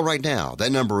 Call right now.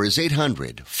 That number is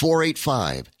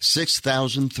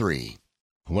 800-485-6003.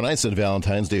 When I send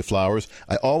Valentine's Day flowers,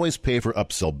 I always pay for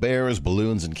upsell bears,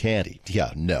 balloons, and candy.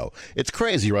 Yeah, no. It's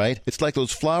crazy, right? It's like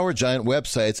those flower giant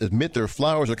websites admit their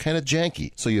flowers are kind of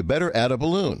janky, so you better add a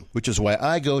balloon, which is why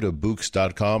I go to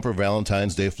Books.com for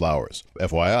Valentine's Day flowers.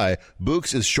 FYI,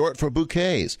 Books is short for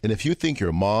bouquets, and if you think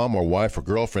your mom or wife or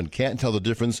girlfriend can't tell the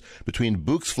difference between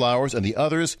Books flowers and the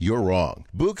others, you're wrong.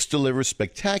 Books delivers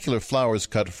spectacular flowers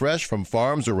cut fresh from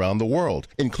farms around the world,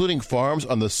 including farms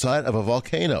on the side of a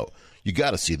volcano. You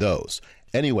got to see those.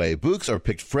 Anyway, Books are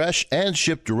picked fresh and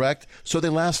shipped direct, so they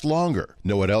last longer.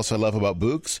 Know what else I love about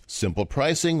Books? Simple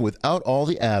pricing without all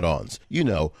the add-ons. You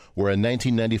know, where a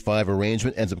 $19.95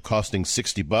 arrangement ends up costing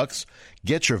 $60.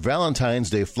 Get your Valentine's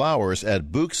Day flowers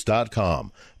at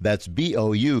Books.com. That's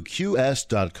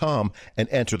BOUQS.com, and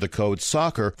enter the code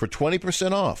SOCCER for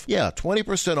 20% off. Yeah,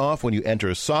 20% off when you enter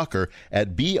SOCCER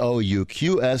at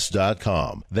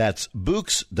BOUQS.com. That's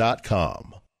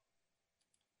Books.com.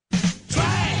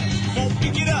 Won't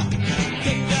pick it up,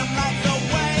 take them lights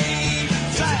away.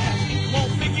 Try,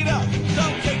 won't pick it up,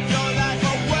 don't take your life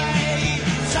away.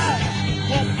 Try,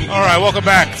 won't pick it up. All right, welcome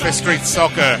back, Fifth Street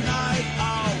Soccer.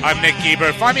 I'm Nick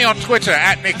Geber. Find me on Twitter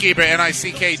at Nick Geber,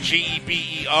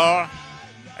 NickGeber.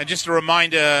 And just a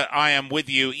reminder, I am with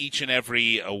you each and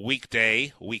every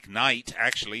weeknight,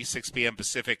 actually, 6 p.m.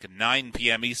 Pacific, 9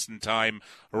 p.m. Eastern Time,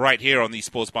 right here on the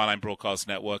Sports Byline Broadcast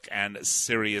Network and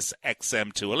Sirius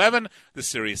XM 211, the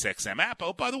Sirius XM app.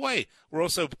 Oh, by the way, we're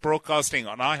also broadcasting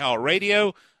on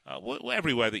iHeartRadio,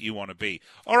 everywhere that you want to be.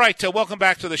 All right, welcome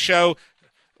back to the show.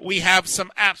 We have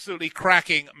some absolutely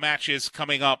cracking matches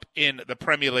coming up in the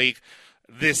Premier League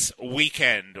this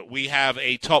weekend. We have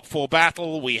a top four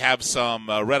battle. We have some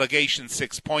relegation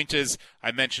six-pointers.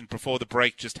 I mentioned before the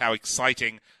break just how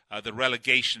exciting the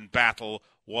relegation battle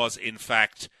was, in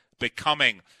fact,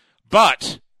 becoming.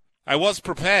 But I was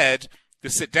prepared to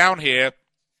sit down here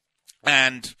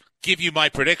and give you my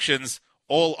predictions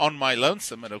all on my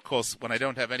lonesome. And, of course, when I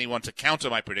don't have anyone to counter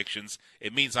my predictions,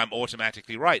 it means I'm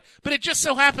automatically right. But it just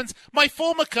so happens my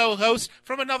former co-host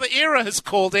from another era has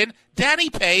called in, Danny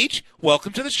Page.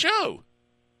 Welcome to the show.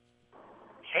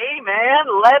 Hey, man,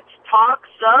 let's talk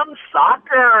some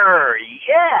soccer.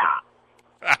 Yeah.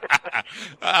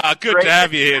 Good to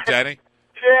have you here, Danny.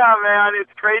 Yeah, man,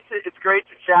 it's great to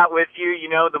chat with you. You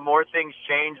know, the more things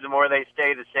change, the more they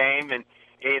stay the same. And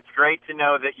it's great to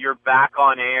know that you're back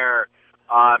on air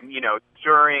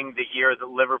during the year that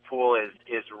Liverpool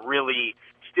is really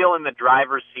still in the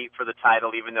driver's seat for the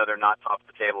title, even though they're not top of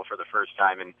the table for the first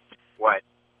time in,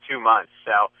 2 months.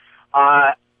 So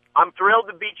I'm thrilled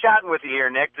to be chatting with you here,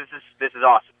 Nick. This is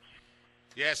awesome.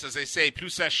 Yes, as they say,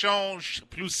 plus ça change,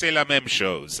 plus c'est la même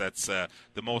chose. That's the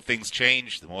more things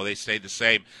change, the more they stay the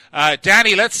same.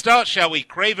 Danny, let's start, shall we?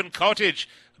 Craven Cottage,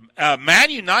 Man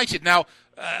United. Now,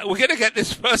 we're going to get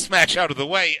this first match out of the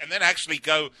way and then actually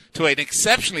go to an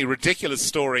exceptionally ridiculous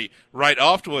story right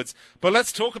afterwards. But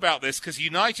let's talk about this because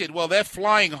United, well, they're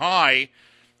flying high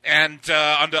and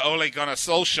under Ole Gunnar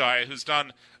Solskjaer, who's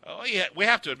done, we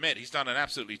have to admit, he's done an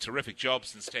absolutely terrific job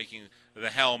since taking the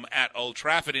helm at Old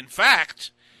Trafford. In fact,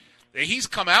 he's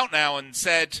come out now and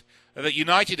said that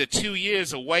United are 2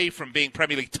 years away from being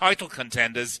Premier League title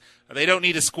contenders. They don't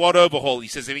need a squad overhaul. He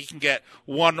says if he can get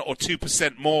 1 or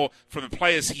 2% more from the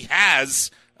players he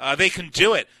has, they can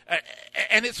do it.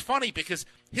 And it's funny because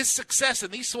his success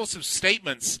in these sorts of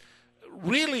statements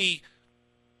really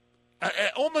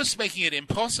almost making it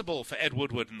impossible for Ed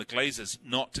Woodward and the Glazers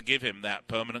not to give him that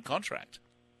permanent contract.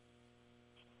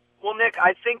 Well, Nick,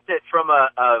 I think that from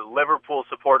a Liverpool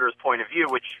supporter's point of view,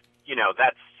 which,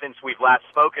 that's since we've last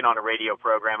spoken on a radio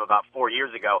program about 4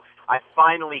 years ago, I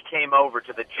finally came over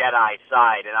to the Jedi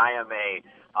side, and I am a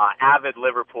avid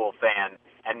Liverpool fan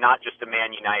and not just a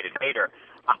Man United hater.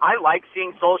 I like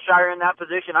seeing Solskjaer in that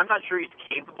position. I'm not sure he's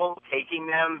capable of taking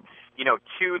them,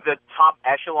 to the top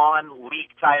echelon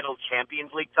league title,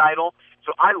 Champions League title.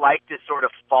 So I like this sort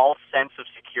of false sense of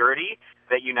security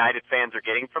that United fans are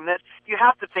getting from this. You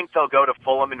have to think they'll go to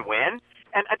Fulham and win.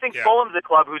 And I think Fulham's a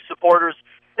club whose supporters,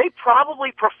 they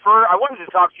probably prefer, I wanted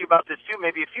to talk to you about this too,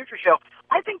 maybe a future show.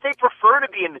 I think they prefer to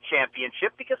be in the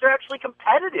championship because they're actually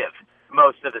competitive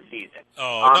most of the season.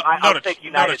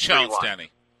 Not a chance,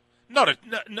 Danny.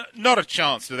 Not a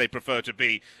chance do they prefer to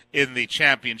be in the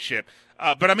championship.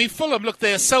 But, I mean, Fulham, look,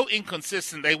 they're so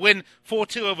inconsistent. They win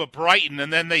 4-2 over Brighton,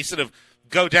 and then they sort of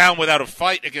go down without a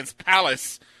fight against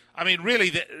Palace. I mean,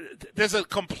 really, there's a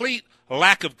complete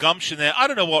lack of gumption there. I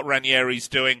don't know what Ranieri's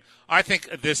doing. I think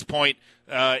at this point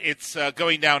it's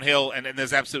going downhill, and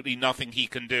there's absolutely nothing he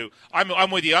can do. I'm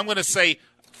with you. I'm going to say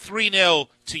 3-0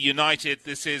 to United.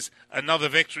 This is another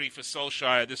victory for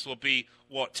Solskjaer. This will be,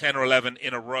 10 or 11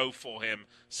 in a row for him.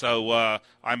 So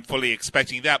I'm fully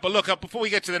expecting that. But look, before we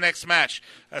get to the next match,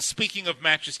 speaking of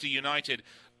Manchester United,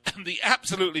 the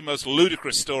absolutely most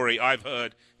ludicrous story I've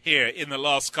heard here in the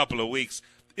last couple of weeks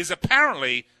is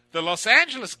apparently the Los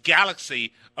Angeles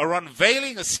Galaxy are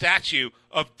unveiling a statue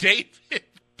of David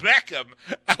Beckham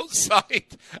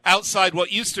outside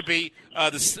what used to be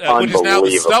what is now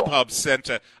the StubHub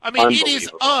Center. I mean, it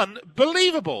is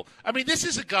unbelievable. I mean, this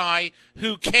is a guy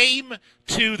who came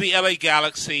to the LA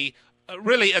Galaxy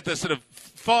really at the sort of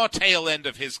far tail end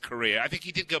of his career. I think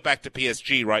he did go back to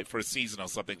PSG, right, for a season or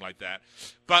something like that.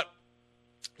 But,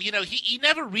 you know, he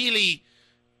never really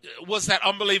was that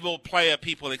unbelievable player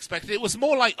people expected. It was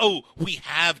more like, oh, we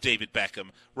have David Beckham,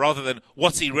 rather than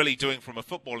what's he really doing from a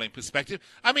footballing perspective.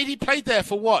 I mean, he played there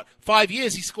for 5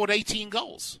 years? He scored 18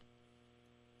 goals.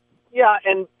 Yeah,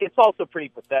 and it's also pretty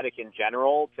pathetic in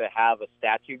general to have a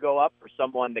statue go up for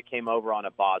someone that came over on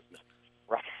a Bosman,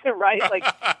 right? Right? Like,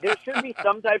 there should be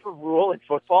some type of rule in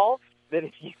football that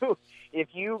if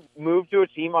you move to a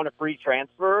team on a free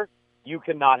transfer, you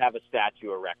cannot have a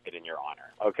statue erected in your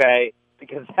honor, okay?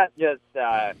 Because that just,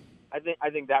 I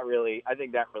think that really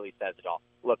says it all.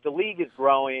 Look, the league is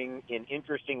growing in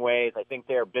interesting ways. I think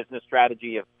their business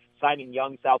strategy of signing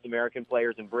young South American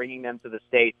players and bringing them to the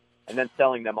States and then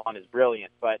selling them on is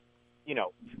brilliant. But, you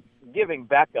know, giving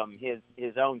Beckham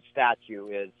his own statue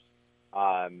is,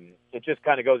 it just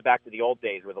kind of goes back to the old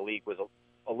days where the league was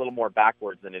a little more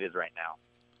backwards than it is right now.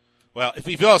 Well, if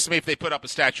you ask me if they put up a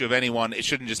statue of anyone, it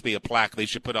shouldn't just be a plaque. They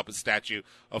should put up a statue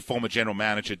of former general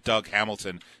manager Doug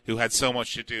Hamilton, who had so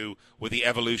much to do with the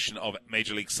evolution of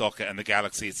Major League Soccer and the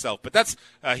Galaxy itself. But that's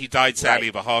he died sadly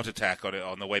of a heart attack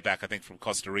on the way back, I think, from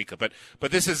Costa Rica. But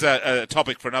this is a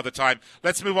topic for another time.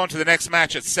 Let's move on to the next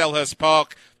match at Selhurst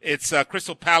Park. It's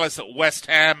Crystal Palace at West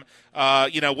Ham.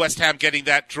 West Ham getting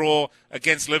that draw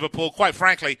against Liverpool. Quite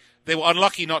frankly, they were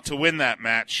unlucky not to win that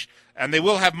match. And they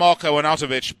will have Marko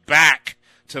Arnautovic back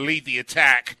to lead the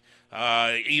attack,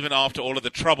 even after all of the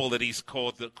trouble that he's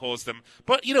caused them.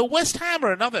 But, you know, West Ham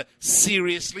are another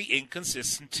seriously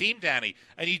inconsistent team, Danny,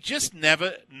 and you just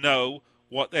never know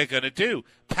what they're going to do.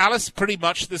 Palace pretty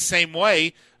much the same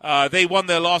way. They won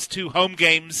their last 2 home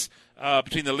games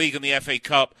between the league and the FA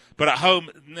Cup, but at home,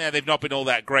 they've not been all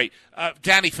that great.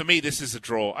 Danny, for me, this is a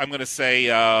draw. I'm going to say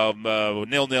 0-0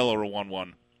 or a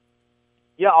 1-1.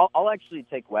 Yeah, I'll actually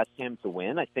take West Ham to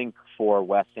win. I think for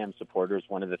West Ham supporters,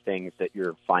 one of the things that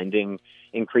you're finding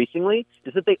increasingly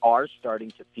is that they are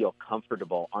starting to feel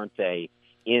comfortable, aren't they,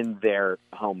 in their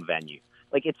home venue.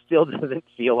 Like, it still doesn't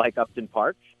feel like Upton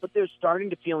Park, but they're starting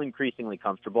to feel increasingly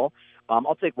comfortable.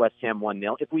 I'll take West Ham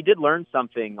 1-0. If we did learn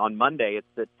something on Monday, it's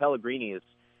that Pellegrini is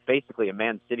basically a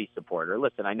Man City supporter.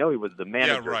 Listen, I know he was the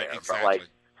manager there, exactly. but, like,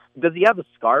 does he have a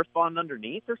scarf on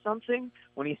underneath or something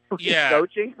when he's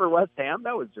coaching for West Ham?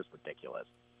 That was just ridiculous.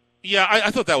 Yeah, I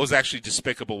thought that was actually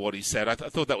despicable what he said. I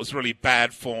thought that was really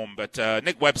bad form, but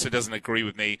Nick Webster doesn't agree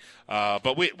with me.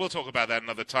 But we'll talk about that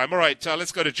another time. All right,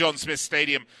 let's go to John Smith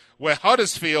Stadium, where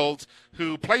Huddersfield,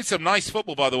 who played some nice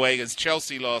football, by the way, against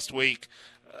Chelsea last week,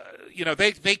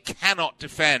 they cannot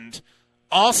defend.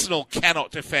 Arsenal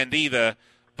cannot defend either.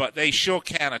 But they sure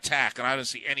can attack, and I don't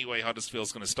see any way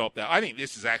Huddersfield's going to stop that. I think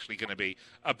this is actually going to be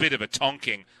a bit of a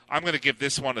tonking. I'm going to give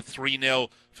this one a 3-0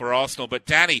 for Arsenal. But,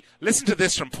 Danny, listen to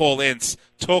this from Paul Ince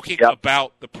talking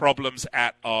about the problems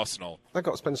at Arsenal. They've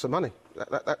got to spend some money.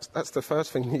 That's the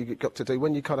first thing you've got to do.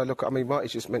 When you kind of look at,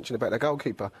 Marty's just mentioned about their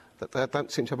goalkeeper, that they don't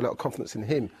seem to have a lot of confidence in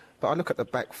him. But I look at the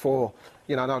back four,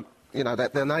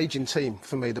 they're an ageing team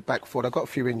for me, the back four. They've got a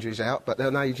few injuries out, but they're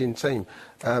an ageing team.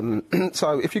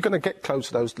 So if you're going to get close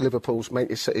to those Liverpools,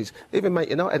 Manchester Cities, even Man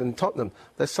United and Tottenham,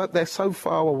 they're so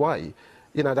far away.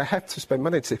 They have to spend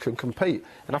money to compete.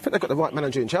 And I think they've got the right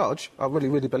manager in charge. I really,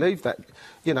 really believe that.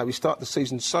 We start the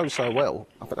season so well.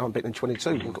 I think they're unbeaten in 22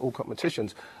 in all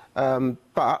competitions.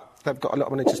 But they've got a lot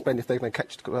of money to spend if they're going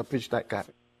to bridge that gap.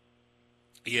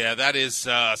 Yeah, that is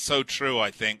so true,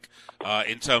 I think,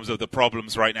 in terms of the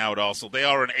problems right now at Arsenal. They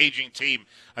are an aging team,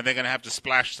 and they're going to have to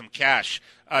splash some cash.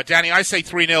 Danny, I say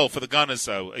 3-0 for the Gunners,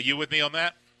 though. Are you with me on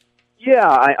that? Yeah,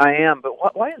 I am.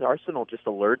 But why is Arsenal just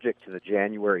allergic to the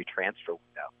January transfer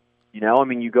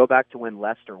window? You go back to when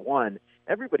Leicester won.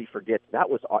 Everybody forgets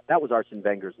that was Arsene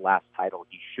Wenger's last title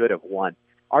he should have won.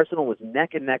 Arsenal was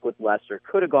neck and neck with Leicester,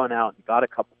 could have gone out and got a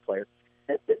couple players.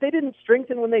 They didn't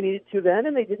strengthen when they needed to then,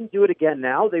 and they didn't do it again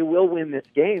now. They will win this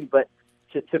game, but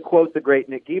to quote the great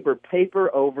Nick Geber,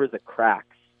 paper over the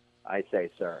cracks, I say,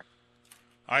 sir.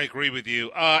 I agree with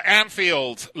you.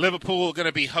 Anfield, Liverpool are going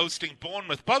to be hosting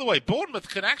Bournemouth. By the way, Bournemouth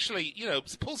can actually,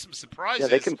 pull some surprises. Yeah,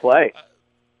 they can play.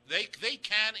 They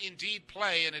can indeed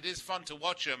play, and it is fun to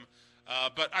watch them.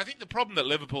 But I think the problem that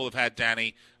Liverpool have had,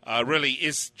 Danny, really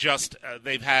is just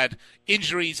they've had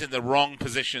injuries in the wrong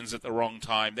positions at the wrong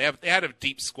time. They had a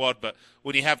deep squad, but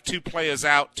when you have 2 players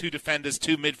out, 2 defenders,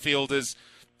 2 midfielders,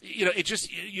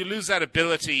 you lose that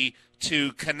ability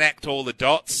to connect all the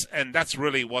dots, and that's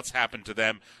really what's happened to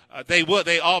them.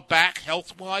 They are back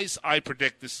health-wise. I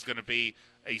predict this is going to be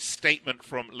a statement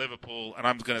from Liverpool, and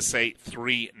I'm going to say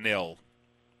 3-0.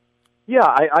 Yeah,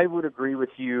 I would agree with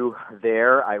you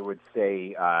there. I would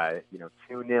say, 2-0,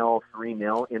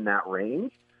 3-0 in that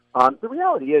range. The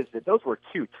reality is that those were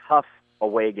two tough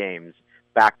away games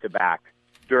back-to-back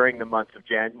during the months of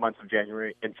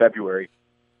January and February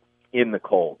in the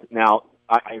cold. Now,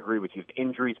 I agree with you.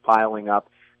 Injuries piling up,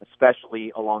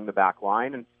 especially along the back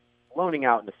line, and loaning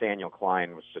out Nathaniel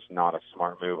Klein was just not a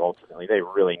smart move ultimately. They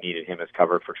really needed him as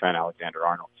cover for Trent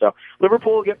Alexander-Arnold. So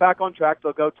Liverpool will get back on track.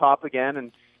 They'll go top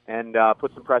again and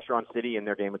put some pressure on City in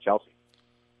their game with Chelsea.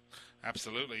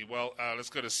 Absolutely. Well, let's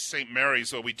go to St.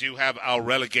 Mary's, where we do have our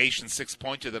relegation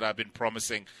six-pointer that I've been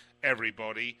promising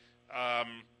everybody.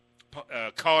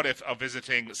 Cardiff are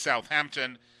visiting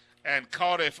Southampton, and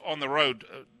Cardiff on the road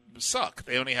suck.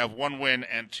 They only have 1 win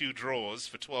and 2 draws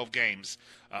for 12 games.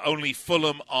 Only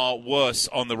Fulham are worse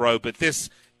on the road, but this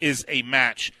is a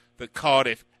match that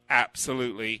Cardiff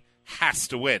absolutely has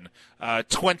to win.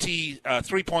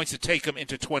 3 points to take them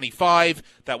into 25.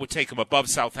 That would take them above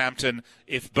Southampton.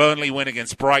 If Burnley win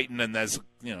against Brighton, and there's,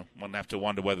 one have to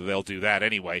wonder whether they'll do that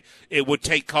anyway, it would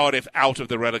take Cardiff out of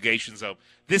the relegation zone.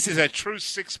 This is a true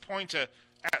 6-pointer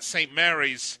at St.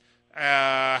 Mary's.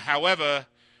 However,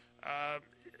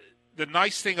 the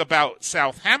nice thing about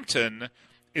Southampton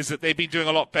is that they've been doing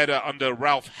a lot better under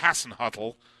Ralph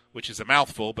Hasenhüttl, which is a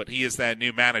mouthful, but he is their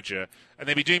new manager. And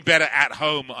they've been doing better at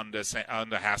home under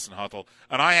Hasenhüttl.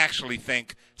 And I actually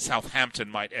think Southampton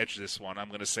might edge this one. I'm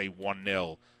going to say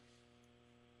 1-0.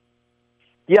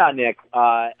 Yeah, Nick.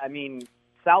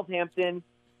 Southampton,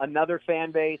 another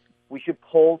fan base. We should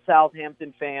poll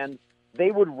Southampton fans.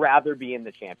 They would rather be in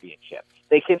the championship.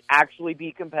 They can actually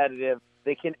be competitive.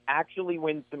 They can actually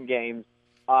win some games.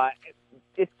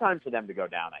 It's time for them to go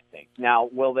down, I think. Now,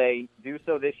 will they do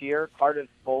so this year? Cardiff,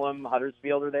 Fulham,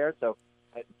 Huddersfield are there, so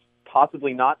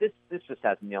possibly not. This just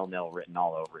has 0-0 written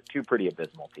all over it. Two pretty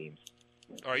abysmal teams.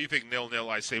 All right, you think 0-0,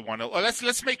 I say 1-0. Oh,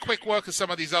 let's make quick work of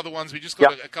some of these other ones. We just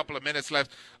got a couple of minutes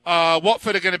left.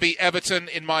 Watford are going to be Everton,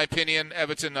 in my opinion.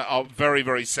 Everton are very,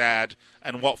 very sad,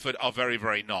 and Watford are very,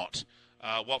 very not.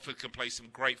 Watford can play some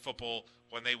great football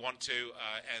when they want to,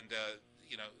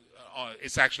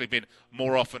 it's actually been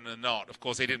more often than not. Of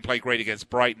course, they didn't play great against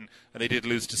Brighton, and they did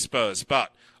lose to Spurs.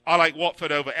 But I like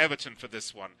Watford over Everton for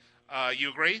this one. You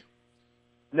agree?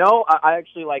 No, I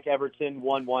actually like Everton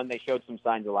 1-1. They showed some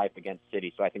signs of life against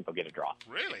City, so I think they'll get a draw.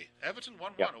 Really? Everton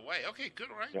 1-1 away. Okay, good.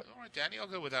 All right. Yep. All right, Danny, I'll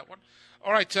go with that one.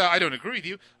 All right, I don't agree with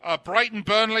you.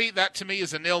 Brighton-Burnley, that to me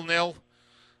is a 0-0.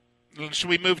 Should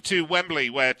we move to Wembley,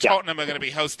 where Tottenham are going to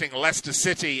be hosting Leicester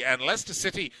City? And Leicester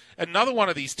City, another one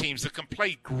of these teams that can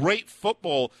play great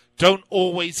football, don't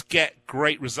always get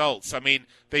great results. I mean,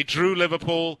 they drew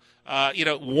Liverpool. They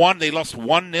lost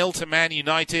 1-0 to Man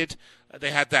United.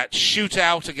 They had that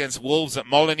shootout against Wolves at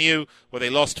Molineux, where they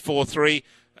lost 4-3.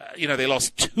 They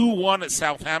lost 2-1 at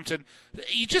Southampton.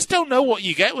 You just don't know what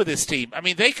you get with this team. I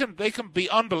mean, they can be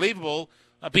unbelievable,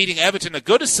 beating Everton at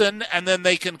Goodison, and then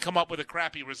they can come up with a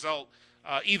crappy result.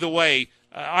 Either way,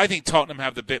 I think Tottenham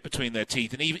have the bit between their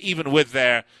teeth, and even with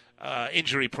their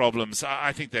injury problems,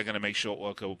 I think they're going to make short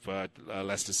work of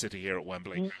Leicester City here at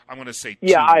Wembley. I'm going to say 2-1.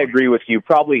 Yeah, I agree with you.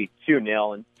 Probably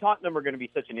 2-0. And Tottenham are going to be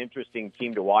such an interesting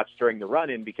team to watch during the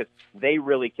run-in because they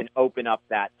really can open up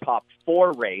that top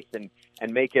 4 race and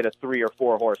make it a 3 or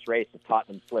 4 horse race if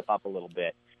Tottenham slip up a little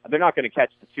bit. They're not going to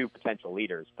catch the 2 potential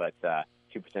leaders, but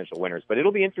 2 potential winners. But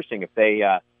it'll be interesting if they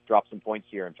drop some points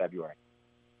here in February.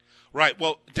 Right.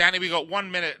 Well, Danny, we got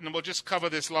 1 minute, and we'll just cover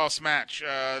this last match.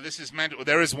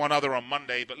 There is one other on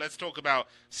Monday, but let's talk about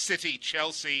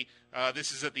City-Chelsea.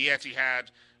 This is at the Etihad.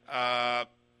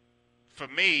 For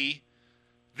me,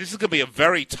 this is going to be a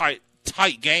very tight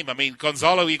game. I mean,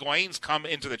 Gonzalo Higuain's come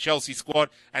into the Chelsea squad,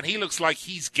 and he looks like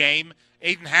he's game.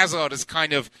 Eden Hazard has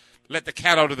kind of let the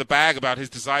cat out of the bag about his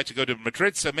desire to go to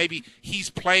Madrid, so maybe he's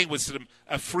playing with sort of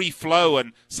a free flow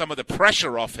and some of the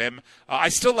pressure off him. I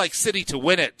still like City to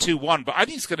win it 2-1, but I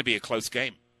think it's going to be a close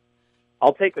game.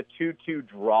 I'll take a 2-2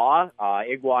 draw.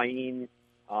 Higuain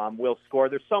will score.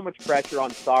 There's so much pressure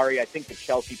on Sarri. I think the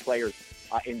Chelsea players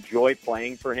enjoy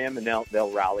playing for him, and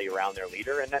they'll rally around their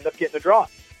leader and end up getting a draw.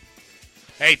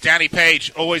 Hey, Danny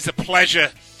Page, always a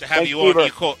pleasure to have you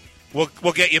on.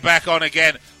 We'll get you back on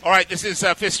again. All right, this is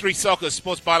Fifth Street Soccer,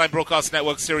 Sports Byline Broadcast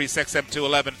Network, Sirius XM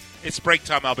 211. It's break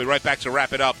time. I'll be right back to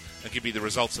wrap it up and give you the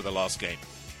results of the last game.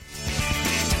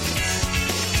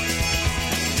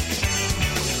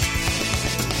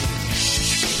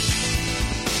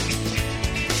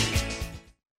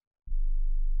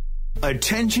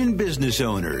 Attention business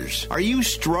owners. Are you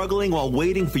struggling while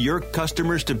waiting for your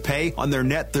customers to pay on their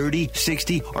net 30,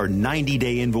 60, or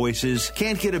 90-day invoices?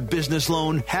 Can't get a business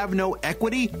loan? Have no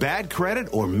equity? Bad credit?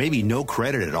 Or maybe no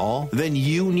credit at all? Then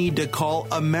you need to call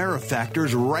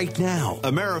AmeriFactors right now.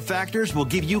 AmeriFactors will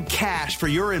give you cash for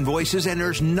your invoices and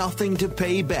there's nothing to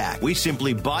pay back. We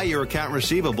simply buy your account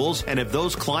receivables, and if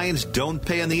those clients don't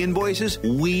pay on the invoices,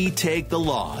 we take the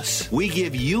loss. We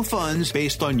give you funds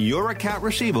based on your account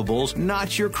receivables,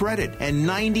 not your credit. And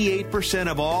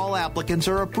 98% of all applicants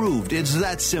are approved. It's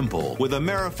that simple. With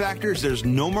AmeriFactors, there's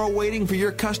no more waiting for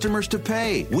your customers to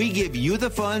pay. We give you the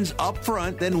funds up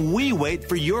front, then we wait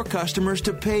for your customers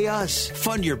to pay us.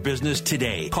 Fund your business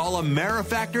today. Call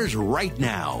AmeriFactors right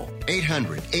now.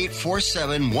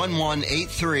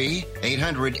 800-847-1183.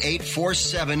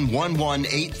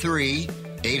 800-847-1183.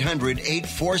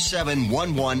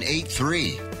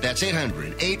 800-847-1183. That's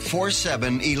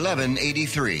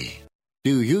 800-847-1183.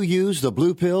 Do you use the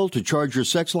Blue Pill to charge your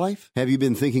sex life? Have you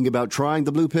been thinking about trying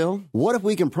the Blue Pill? What if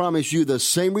we can promise you the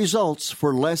same results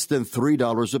for less than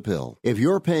 $3 a pill? If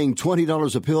you're paying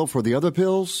 $20 a pill for the other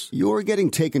pills, you're getting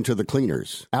taken to the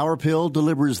cleaners. Our pill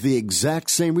delivers the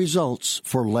exact same results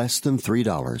for less than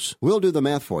 $3. We'll do the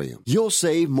math for you. You'll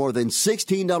save more than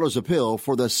 $16 a pill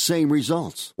for the same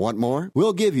results. Want more?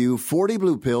 We'll give you 40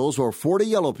 blue pills or 40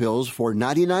 yellow pills for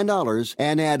 $99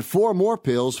 and add 4 more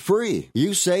pills free.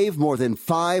 You save more than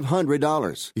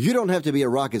 $500. You don't have to be a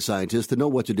rocket scientist to know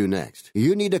what to do next.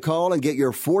 You need to call and get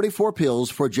your 44 pills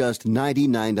for just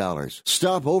 $99.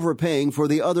 Stop overpaying for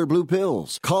the other blue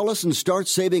pills. Call us and start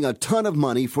saving a ton of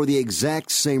money for the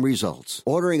exact same results.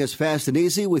 Ordering is fast and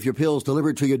easy with your pills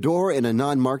delivered to your door in a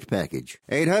non-marked package.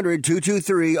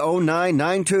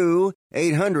 800-223-0992.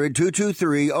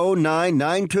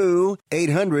 800-223-0992.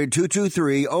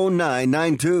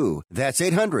 800-223-0992. That's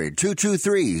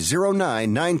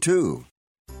 800-223-0992.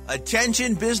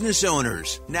 Attention business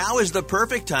owners. Now is the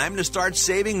perfect time to start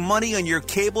saving money on your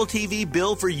cable TV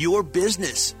bill for your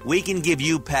business. We can give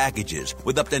you packages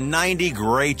with up to 90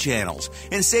 great channels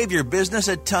and save your business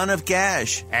a ton of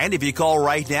cash. And if you call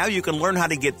right now, you can learn how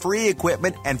to get free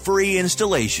equipment and free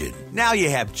installation. Now you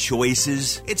have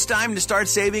choices. It's time to start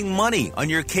saving money on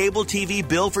your cable TV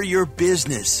bill for your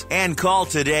business. And call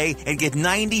today and get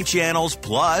 90 channels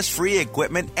plus free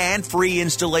equipment and free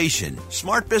installation.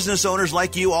 Smart business owners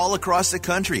like you all across the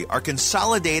country are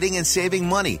consolidating and saving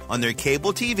money on their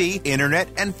cable TV, internet,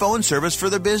 and phone service for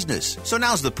their business. So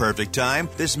now's the perfect time.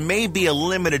 This may be a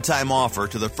limited time offer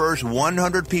to the first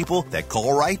 100 people that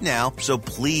call right now, so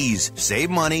please save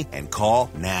money and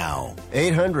call now.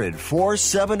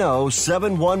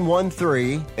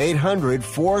 800-470-7113.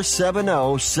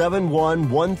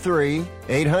 800-470-7113.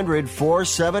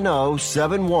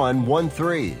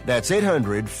 800-470-7113. That's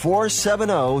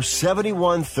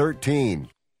 800-470-7113.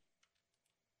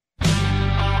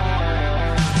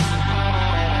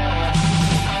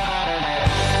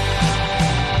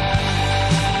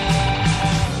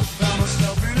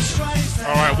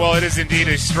 All right, well, it is indeed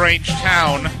a strange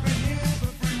town.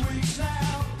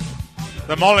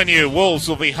 The Molineux Wolves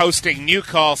will be hosting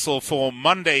Newcastle for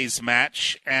Monday's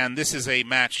match, and this is a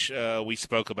match we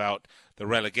spoke about, the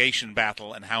relegation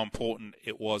battle and how important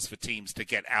it was for teams to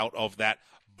get out of that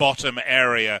bottom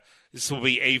area. This will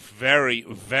be a very,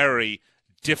 very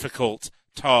difficult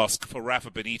task for Rafa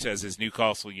Benitez's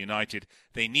Newcastle United.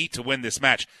 They need to win this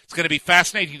match. It's going to be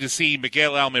fascinating to see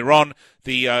Miguel Almiron,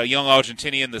 the young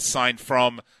Argentinian that's signed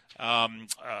from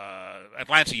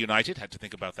Atlanta United. Had to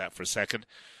think about that for a second.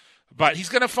 But he's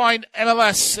going to find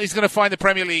MLS, he's going to find the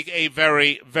Premier League a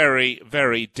very, very,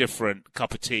 very different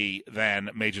cup of tea than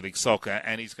Major League Soccer.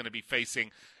 And he's going to be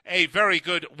facing a very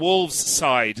good Wolves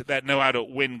side that know how to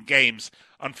win games.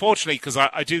 Unfortunately, because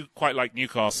I do quite like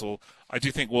Newcastle, I do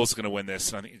think Wolves are going to win this,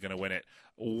 and I think you're going to win it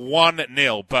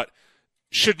 1-0. But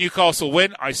should Newcastle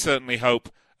win, I certainly hope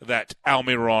that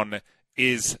Almiron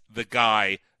is the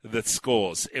guy that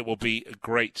scores. It will be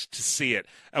great to see it.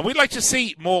 And we'd like to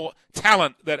see more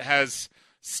talent that has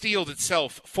steeled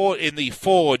itself in the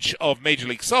forge of Major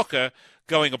League Soccer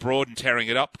going abroad and tearing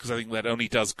it up, because I think that only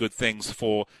does good things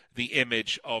for the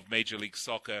image of Major League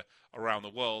Soccer around the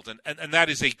world. And that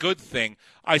is a good thing.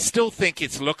 I still think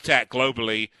it's looked at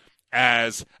globally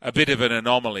as a bit of an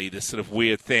anomaly, this sort of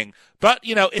weird thing. But,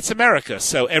 you know, it's America,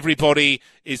 so everybody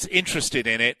is interested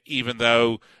in it, even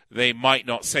though they might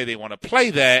not say they want to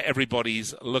play there.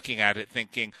 Everybody's looking at it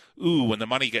thinking, ooh, when the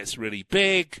money gets really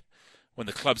big, when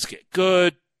the clubs get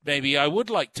good, maybe I would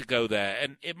like to go there.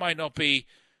 And it might not be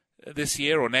this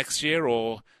year or next year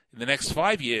or in the next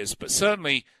 5 years, but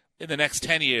certainly in the next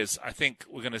 10 years, I think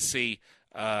we're going to see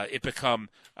it become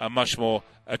a much more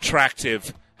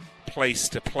attractive place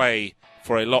to play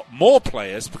for a lot more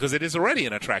players, because it is already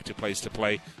an attractive place to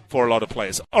play for a lot of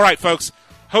players. All right, folks,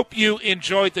 hope you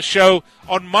enjoyed the show.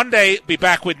 On Monday, be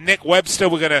back with Nick Webster.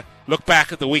 We're going to look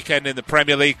back at the weekend in the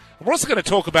Premier League. We're also going to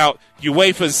talk about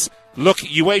UEFA's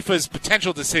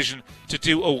potential decision to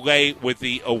do away with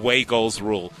the away goals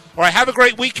rule. All right, have a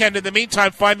great weekend. In the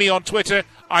meantime, find me on Twitter.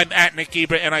 I'm at Nick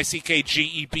Geber,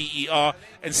 NickGeber,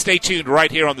 and stay tuned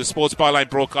right here on the Sports Byline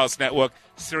Broadcast Network,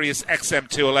 Sirius XM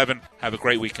 211. Have a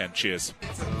great weekend. Cheers.